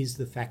functions is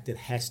the fact that it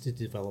has to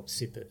develop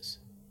SIPRs.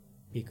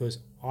 Because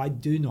I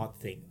do not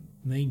think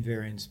mean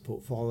variance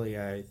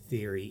portfolio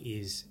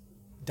theory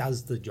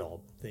does the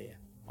job there.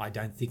 I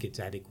don't think it's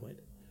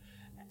adequate.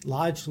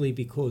 Largely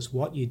because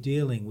what you're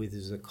dealing with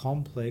is a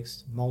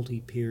complex,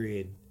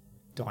 multi-period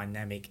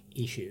dynamic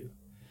issue.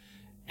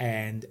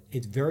 And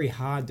it's very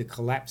hard to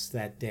collapse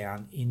that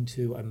down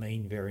into a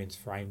mean variance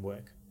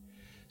framework.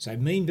 So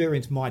mean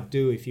variance might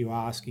do if you're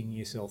asking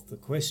yourself the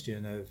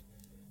question of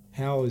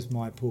how is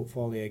my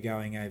portfolio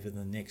going over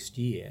the next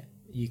year?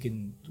 You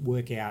can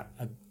work out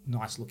a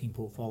nice looking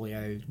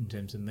portfolio in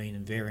terms of mean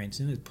and variance,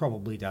 and it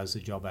probably does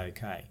the job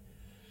okay.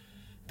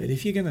 But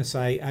if you're going to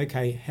say,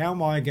 okay, how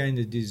am I going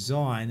to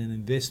design an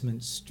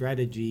investment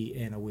strategy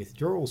and a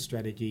withdrawal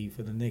strategy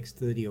for the next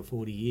 30 or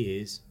 40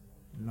 years,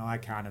 I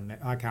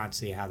can't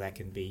see how that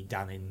can be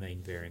done in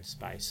mean variance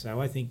space. So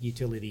I think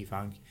utility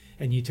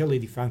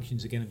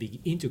functions are going to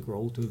be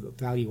integral to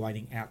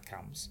evaluating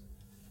outcomes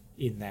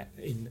in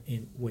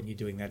when you're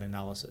doing that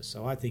analysis.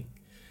 So I think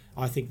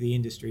the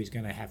industry is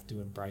going to have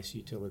to embrace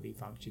utility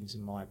functions,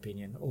 in my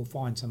opinion, or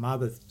find some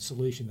other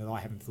solution that I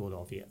haven't thought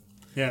of yet.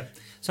 Yeah.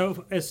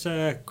 So as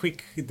a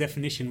quick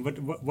definition,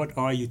 what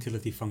are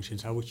utility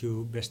functions? How would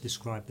you best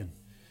describe them?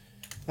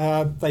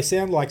 They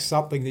sound like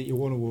something that you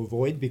want to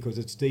avoid because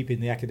it's deep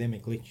in the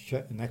academic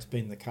literature, and that's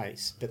been the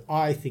case. But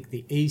I think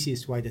the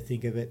easiest way to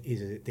think of it is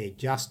that they're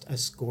just a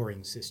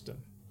scoring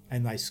system,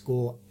 and they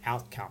score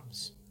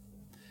outcomes.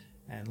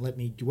 And let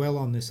me dwell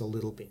on this a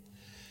little bit.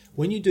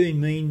 When you're doing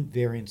mean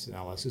variance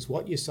analysis,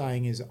 what you're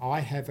saying is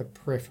I have a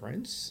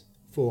preference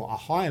for a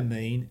higher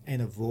mean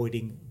and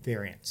avoiding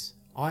variance.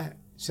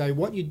 So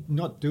what you're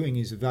not doing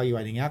is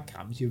evaluating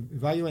outcomes. You're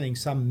evaluating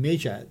some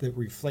measure that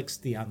reflects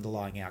the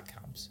underlying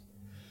outcomes.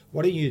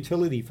 What a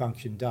utility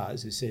function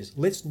does is says,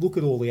 let's look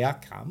at all the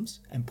outcomes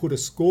and put a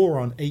score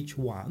on each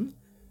one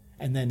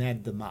and then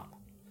add them up.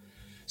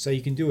 So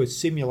you can do a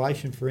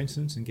simulation, for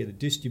instance, and get a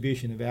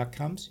distribution of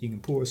outcomes. You can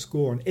put a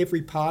score on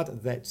every part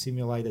of that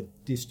simulated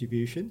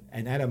distribution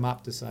and add them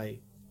up to say,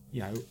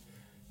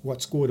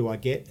 what score do I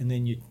get? And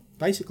then you're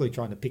basically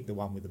trying to pick the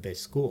one with the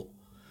best score.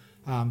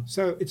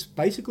 So it's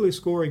basically a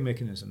scoring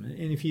mechanism.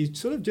 And if you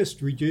sort of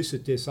just reduce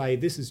it to say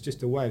this is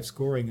just a way of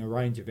scoring a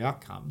range of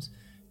outcomes,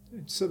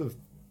 it's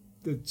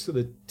the sort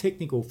of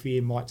technical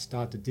fear might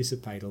start to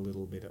dissipate a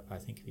little bit, I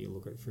think, if you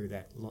look at it through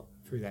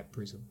that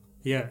prism.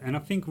 Yeah, and I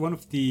think one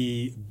of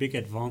the big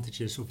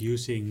advantages of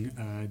using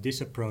this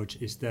approach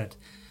is that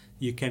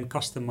you can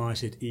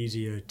customize it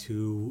easier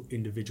to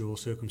individual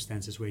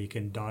circumstances where you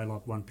can dial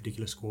up one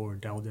particular score or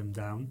dial them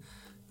down.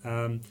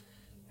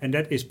 And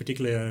that is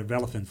particularly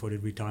relevant for the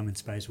retirement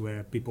space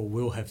where people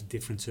will have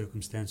different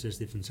circumstances,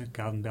 different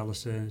account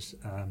balances.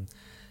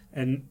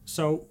 And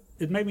so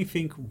it made me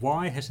think,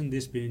 why hasn't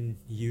this been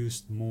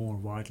used more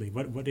widely?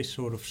 What is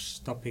sort of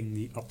stopping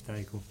the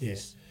uptake of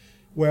this?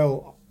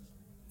 Well,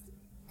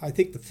 I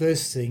think the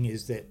first thing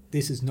is that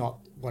this is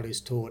not what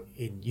is taught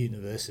in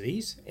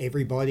universities.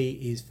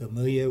 Everybody is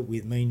familiar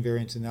with mean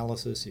variance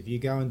analysis. If you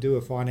go and do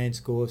a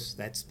finance course,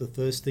 that's the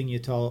first thing you're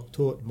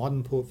taught.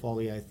 Modern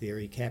portfolio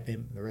theory,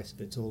 CAPM, the rest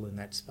of it's all in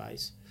that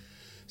space.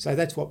 So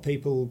that's what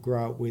people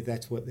grow up with,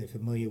 that's what they're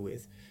familiar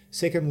with.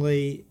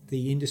 Secondly,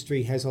 the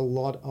industry has a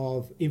lot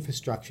of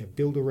infrastructure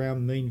built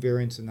around mean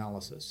variance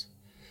analysis.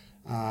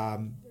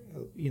 The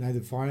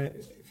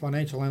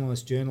Financial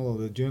Analyst Journal or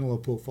the Journal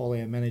of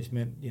Portfolio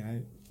Management,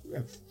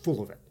 are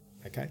full of it,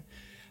 okay?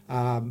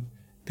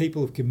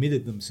 People have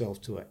committed themselves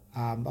to it.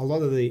 A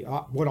lot of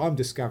what I'm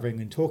discovering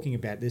and talking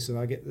about this, and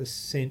I get the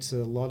sense that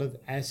a lot of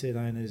asset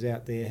owners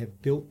out there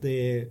have built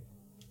their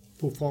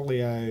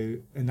portfolio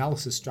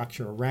analysis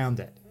structure around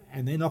it,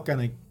 and they're not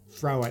going to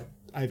throw it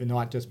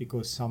overnight just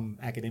because some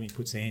academic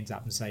puts their hands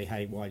up and say,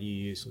 hey, why do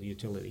you use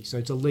utility? So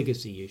it's a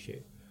legacy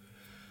issue.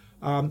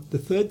 The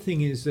third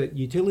thing is that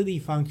utility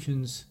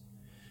functions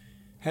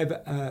have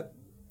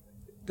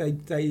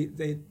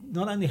they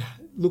not only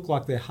look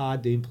like they're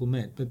hard to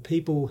implement, but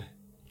people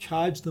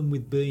charge them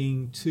with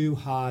being too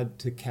hard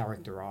to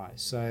characterise.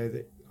 So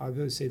that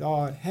I've said,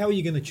 how are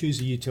you going to choose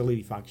a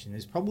utility function?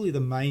 Is probably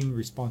the main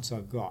response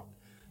I've got.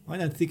 I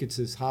don't think it's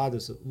as hard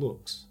as it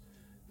looks,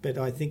 but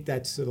I think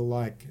that's sort of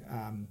like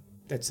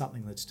that's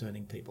something that's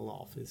turning people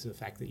off, is the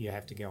fact that you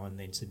have to go and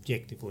then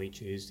subjectively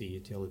choose the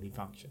utility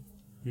function.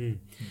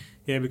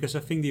 Yeah, because I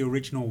think the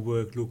original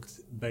work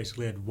looked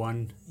basically at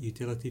one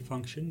utility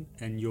function,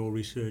 and your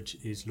research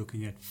is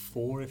looking at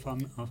 4, if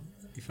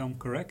I'm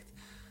correct.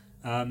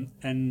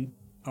 And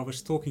I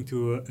was talking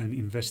to an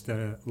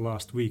investor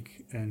last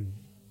week, and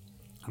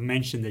I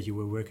mentioned that you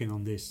were working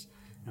on this.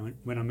 And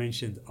when I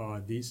mentioned,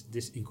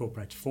 this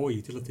incorporates 4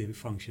 utility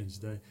functions,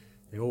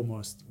 they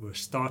almost were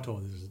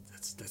startled.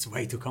 That's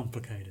way too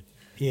complicated.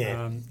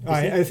 Yeah,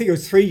 I think it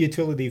was 3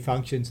 utility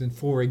functions and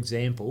 4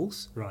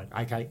 examples. Right.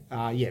 Okay.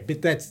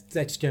 But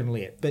that's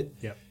generally it. But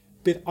yeah.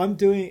 But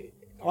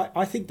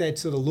I think that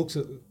sort of looks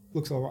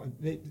all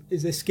right.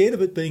 They're scared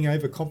of it being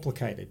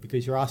overcomplicated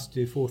because you're asked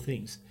to do 4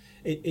 things.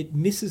 It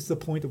misses the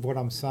point of what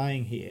I'm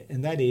saying here,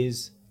 and that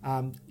is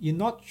you're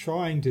not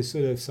trying to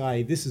sort of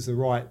say this is the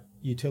right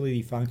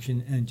utility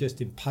function and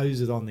just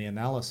impose it on the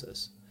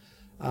analysis.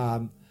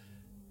 And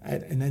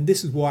then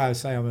this is why I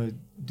say I'm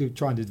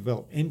trying to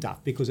develop MDUF,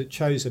 because it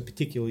chose a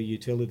particular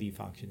utility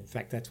function. In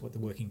fact, that's what the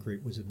working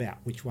group was about.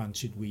 Which one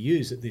should we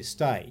use at this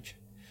stage?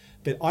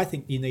 But I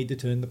think you need to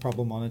turn the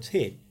problem on its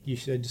head. You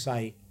should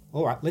say,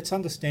 all right, let's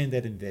understand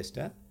that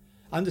investor,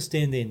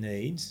 understand their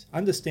needs,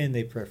 understand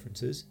their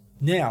preferences.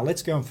 Now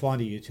let's go and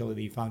find a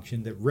utility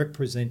function that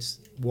represents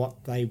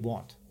what they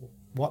want,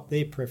 what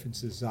their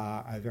preferences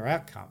are over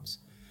outcomes.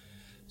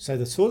 So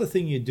the sort of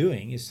thing you're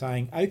doing is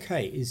saying,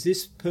 okay, is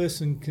this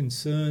person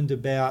concerned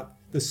about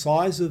the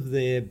size of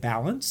their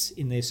balance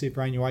in their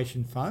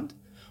superannuation fund,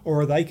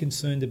 or are they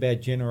concerned about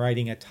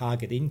generating a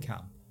target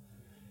income?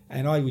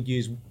 And I would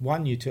use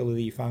one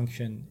utility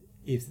function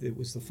if it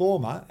was the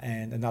former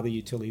and another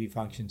utility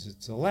function if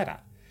it's the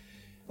latter.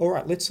 All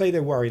right, let's say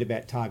they're worried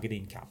about target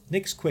income.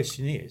 Next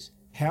question is,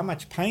 how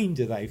much pain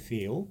do they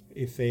feel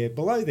if they're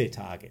below their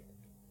target?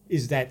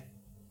 Is that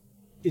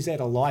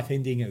a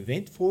life-ending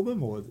event for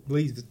them, or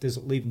does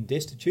it leave them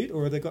destitute,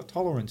 or have they got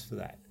tolerance for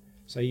that?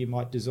 So you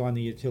might design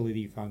the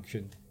utility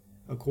function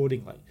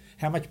accordingly.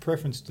 How much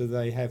preference do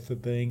they have for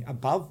being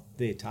above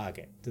their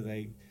target? Do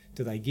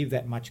they give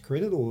that much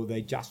credit, or do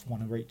they just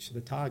want to reach the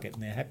target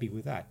and they're happy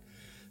with that?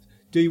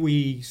 Do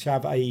we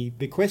shove a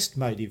bequest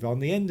motive on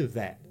the end of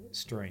that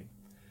stream?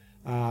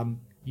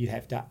 You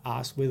have to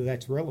ask whether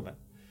that's relevant.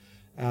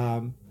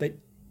 But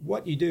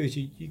what you do is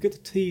you get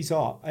to tease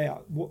out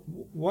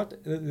what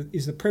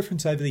is the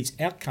preference over these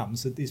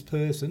outcomes that this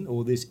person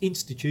or this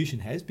institution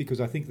has,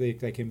 because I think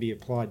they can be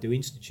applied to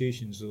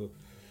institutions or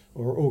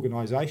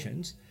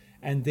organisations,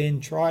 and then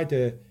try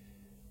to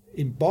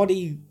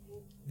embody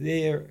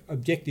their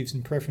objectives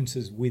and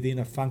preferences within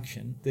a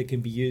function that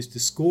can be used to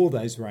score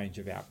those range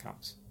of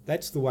outcomes.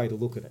 That's the way to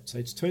look at it. So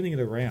it's turning it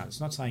around.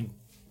 It's not saying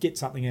get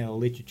something out of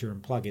literature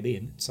and plug it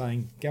in. It's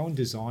saying go and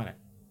design it.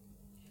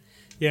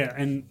 Yeah,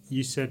 and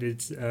you said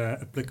it's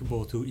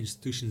applicable to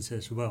institutions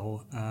as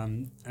well.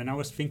 And I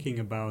was thinking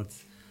about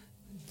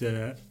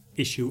the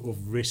issue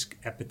of risk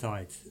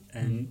appetite.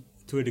 And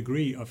to a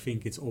degree, I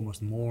think it's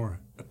almost more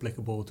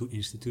applicable to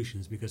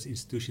institutions, because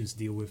institutions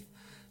deal with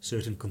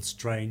certain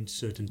constraints,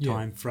 certain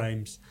time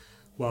frames.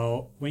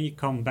 While when you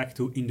come back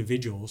to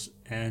individuals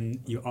and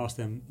you ask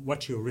them,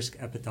 what's your risk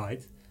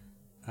appetite?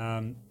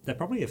 They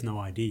probably have no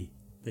idea.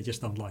 They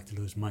just don't like to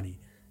lose money.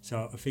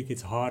 So I think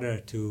it's harder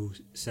to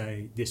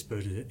say this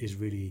person is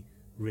really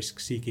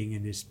risk-seeking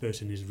and this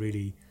person is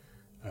really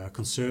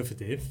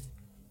conservative,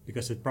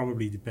 because it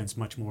probably depends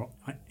much more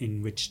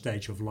in which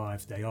stage of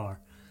life they are.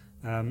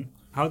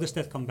 How does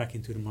that come back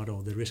into the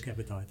model, the risk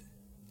appetite?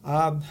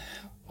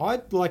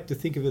 I'd like to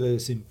think of it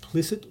as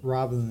implicit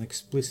rather than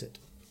explicit.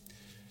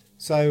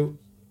 So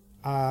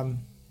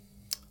can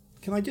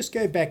I just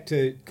go back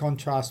to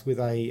contrast with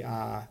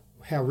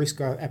how risk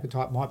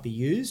appetite might be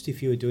used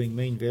if you were doing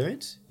mean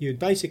variance? You'd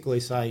basically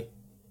say,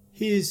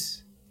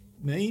 here's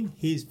mean,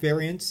 here's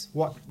variance.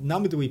 What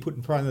number do we put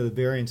in front of the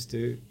variance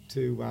to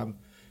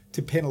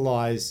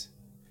penalise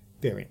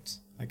variance?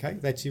 Okay,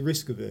 that's your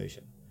risk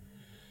aversion.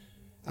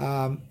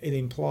 It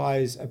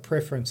implies a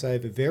preference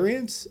over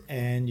variance,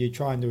 and you're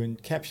trying to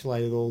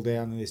encapsulate it all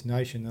down in this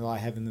notion that I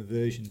have an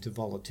aversion to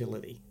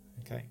volatility.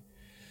 Okay.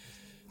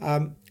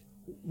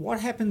 What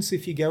happens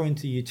if you go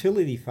into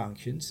utility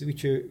functions,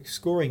 which are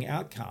scoring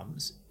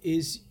outcomes,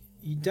 is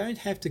you don't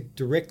have to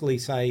directly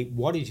say,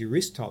 what is your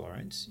risk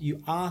tolerance?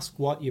 You ask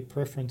what your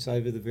preference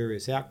over the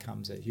various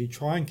outcomes is. You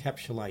try and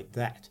encapsulate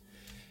that.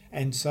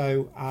 And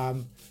so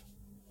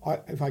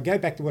if I go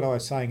back to what I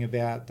was saying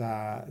about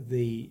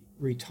the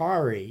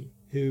retiree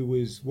who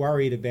was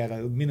worried about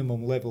a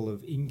minimum level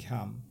of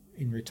income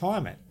in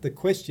retirement, the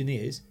question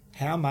is,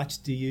 how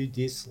much do you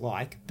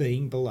dislike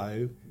being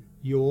below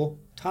your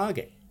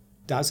target?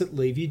 Does it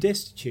leave you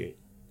destitute,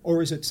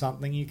 or is it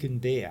something you can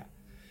bear?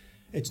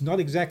 It's not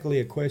exactly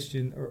a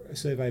question or a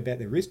survey about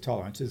their risk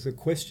tolerance. It's a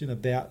question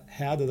about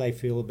how do they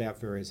feel about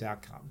various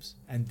outcomes.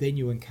 And then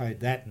you encode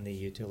that in the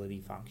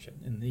utility function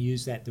and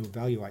use that to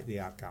evaluate the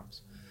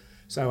outcomes.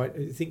 So I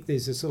think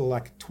there's a sort of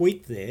like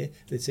tweak there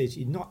that says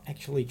you're not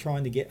actually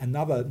trying to get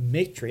another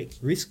metric,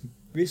 risk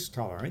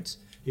tolerance.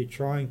 You're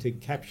trying to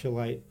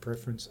encapsulate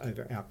preference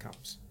over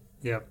outcomes.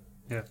 Yeah.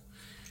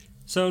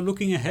 So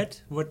looking ahead,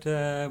 what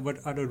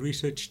other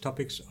research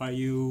topics are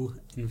you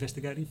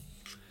investigating?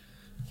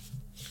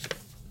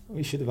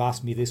 You should have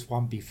asked me this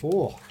one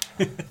before.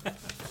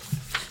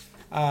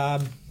 I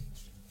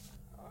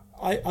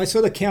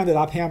sort of counted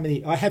up how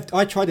many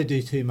I try to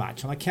do too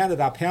much, and I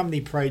counted up how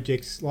many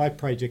live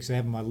projects I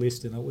have on my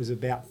list, and it was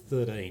about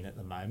 13 at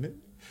the moment.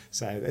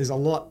 So there's a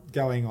lot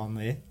going on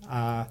there.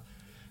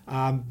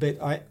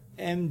 But I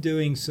am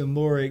doing some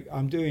more.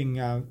 I'm doing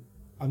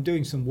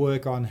some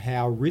work on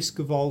how risk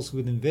evolves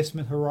with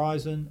investment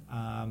horizon.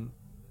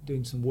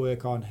 Doing some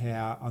work on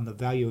the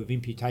value of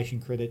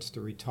imputation credits to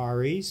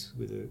retirees,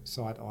 with a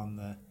sight on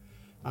the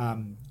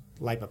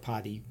Labor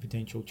Party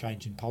potential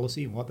change in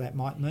policy and what that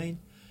might mean.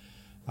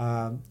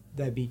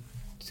 There'd be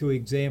two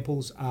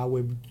examples.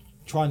 I'm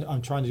trying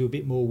to do a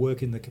bit more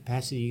work in the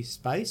capacity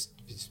space,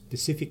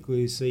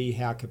 specifically to see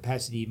how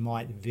capacity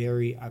might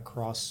vary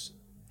across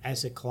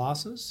asset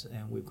classes,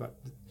 and we've got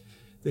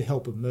the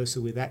help of Mercer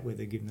with that, where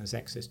they're giving us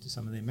access to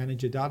some of their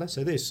manager data.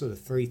 So there's sort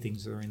of three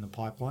things that are in the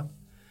pipeline.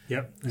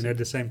 Yep, and at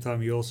the same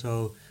time, you're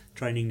also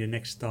training the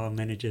next star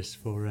managers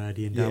for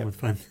the endowment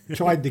fund.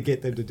 Tried to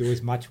get them to do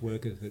as much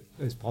work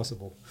as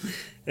possible.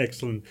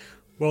 Excellent.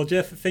 Well,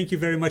 Jeff, thank you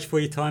very much for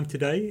your time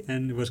today,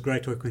 and it was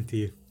great working with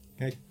you.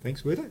 Okay,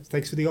 thanks, Witta.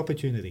 Thanks for the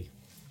opportunity.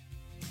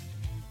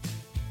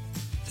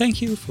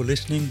 Thank you for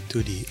listening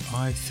to the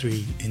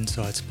i3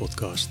 Insights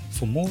podcast.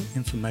 For more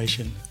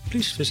information,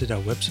 please visit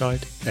our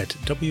website at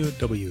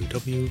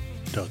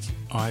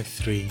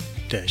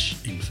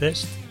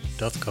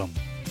www.i3-invest.com.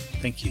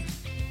 Thank you.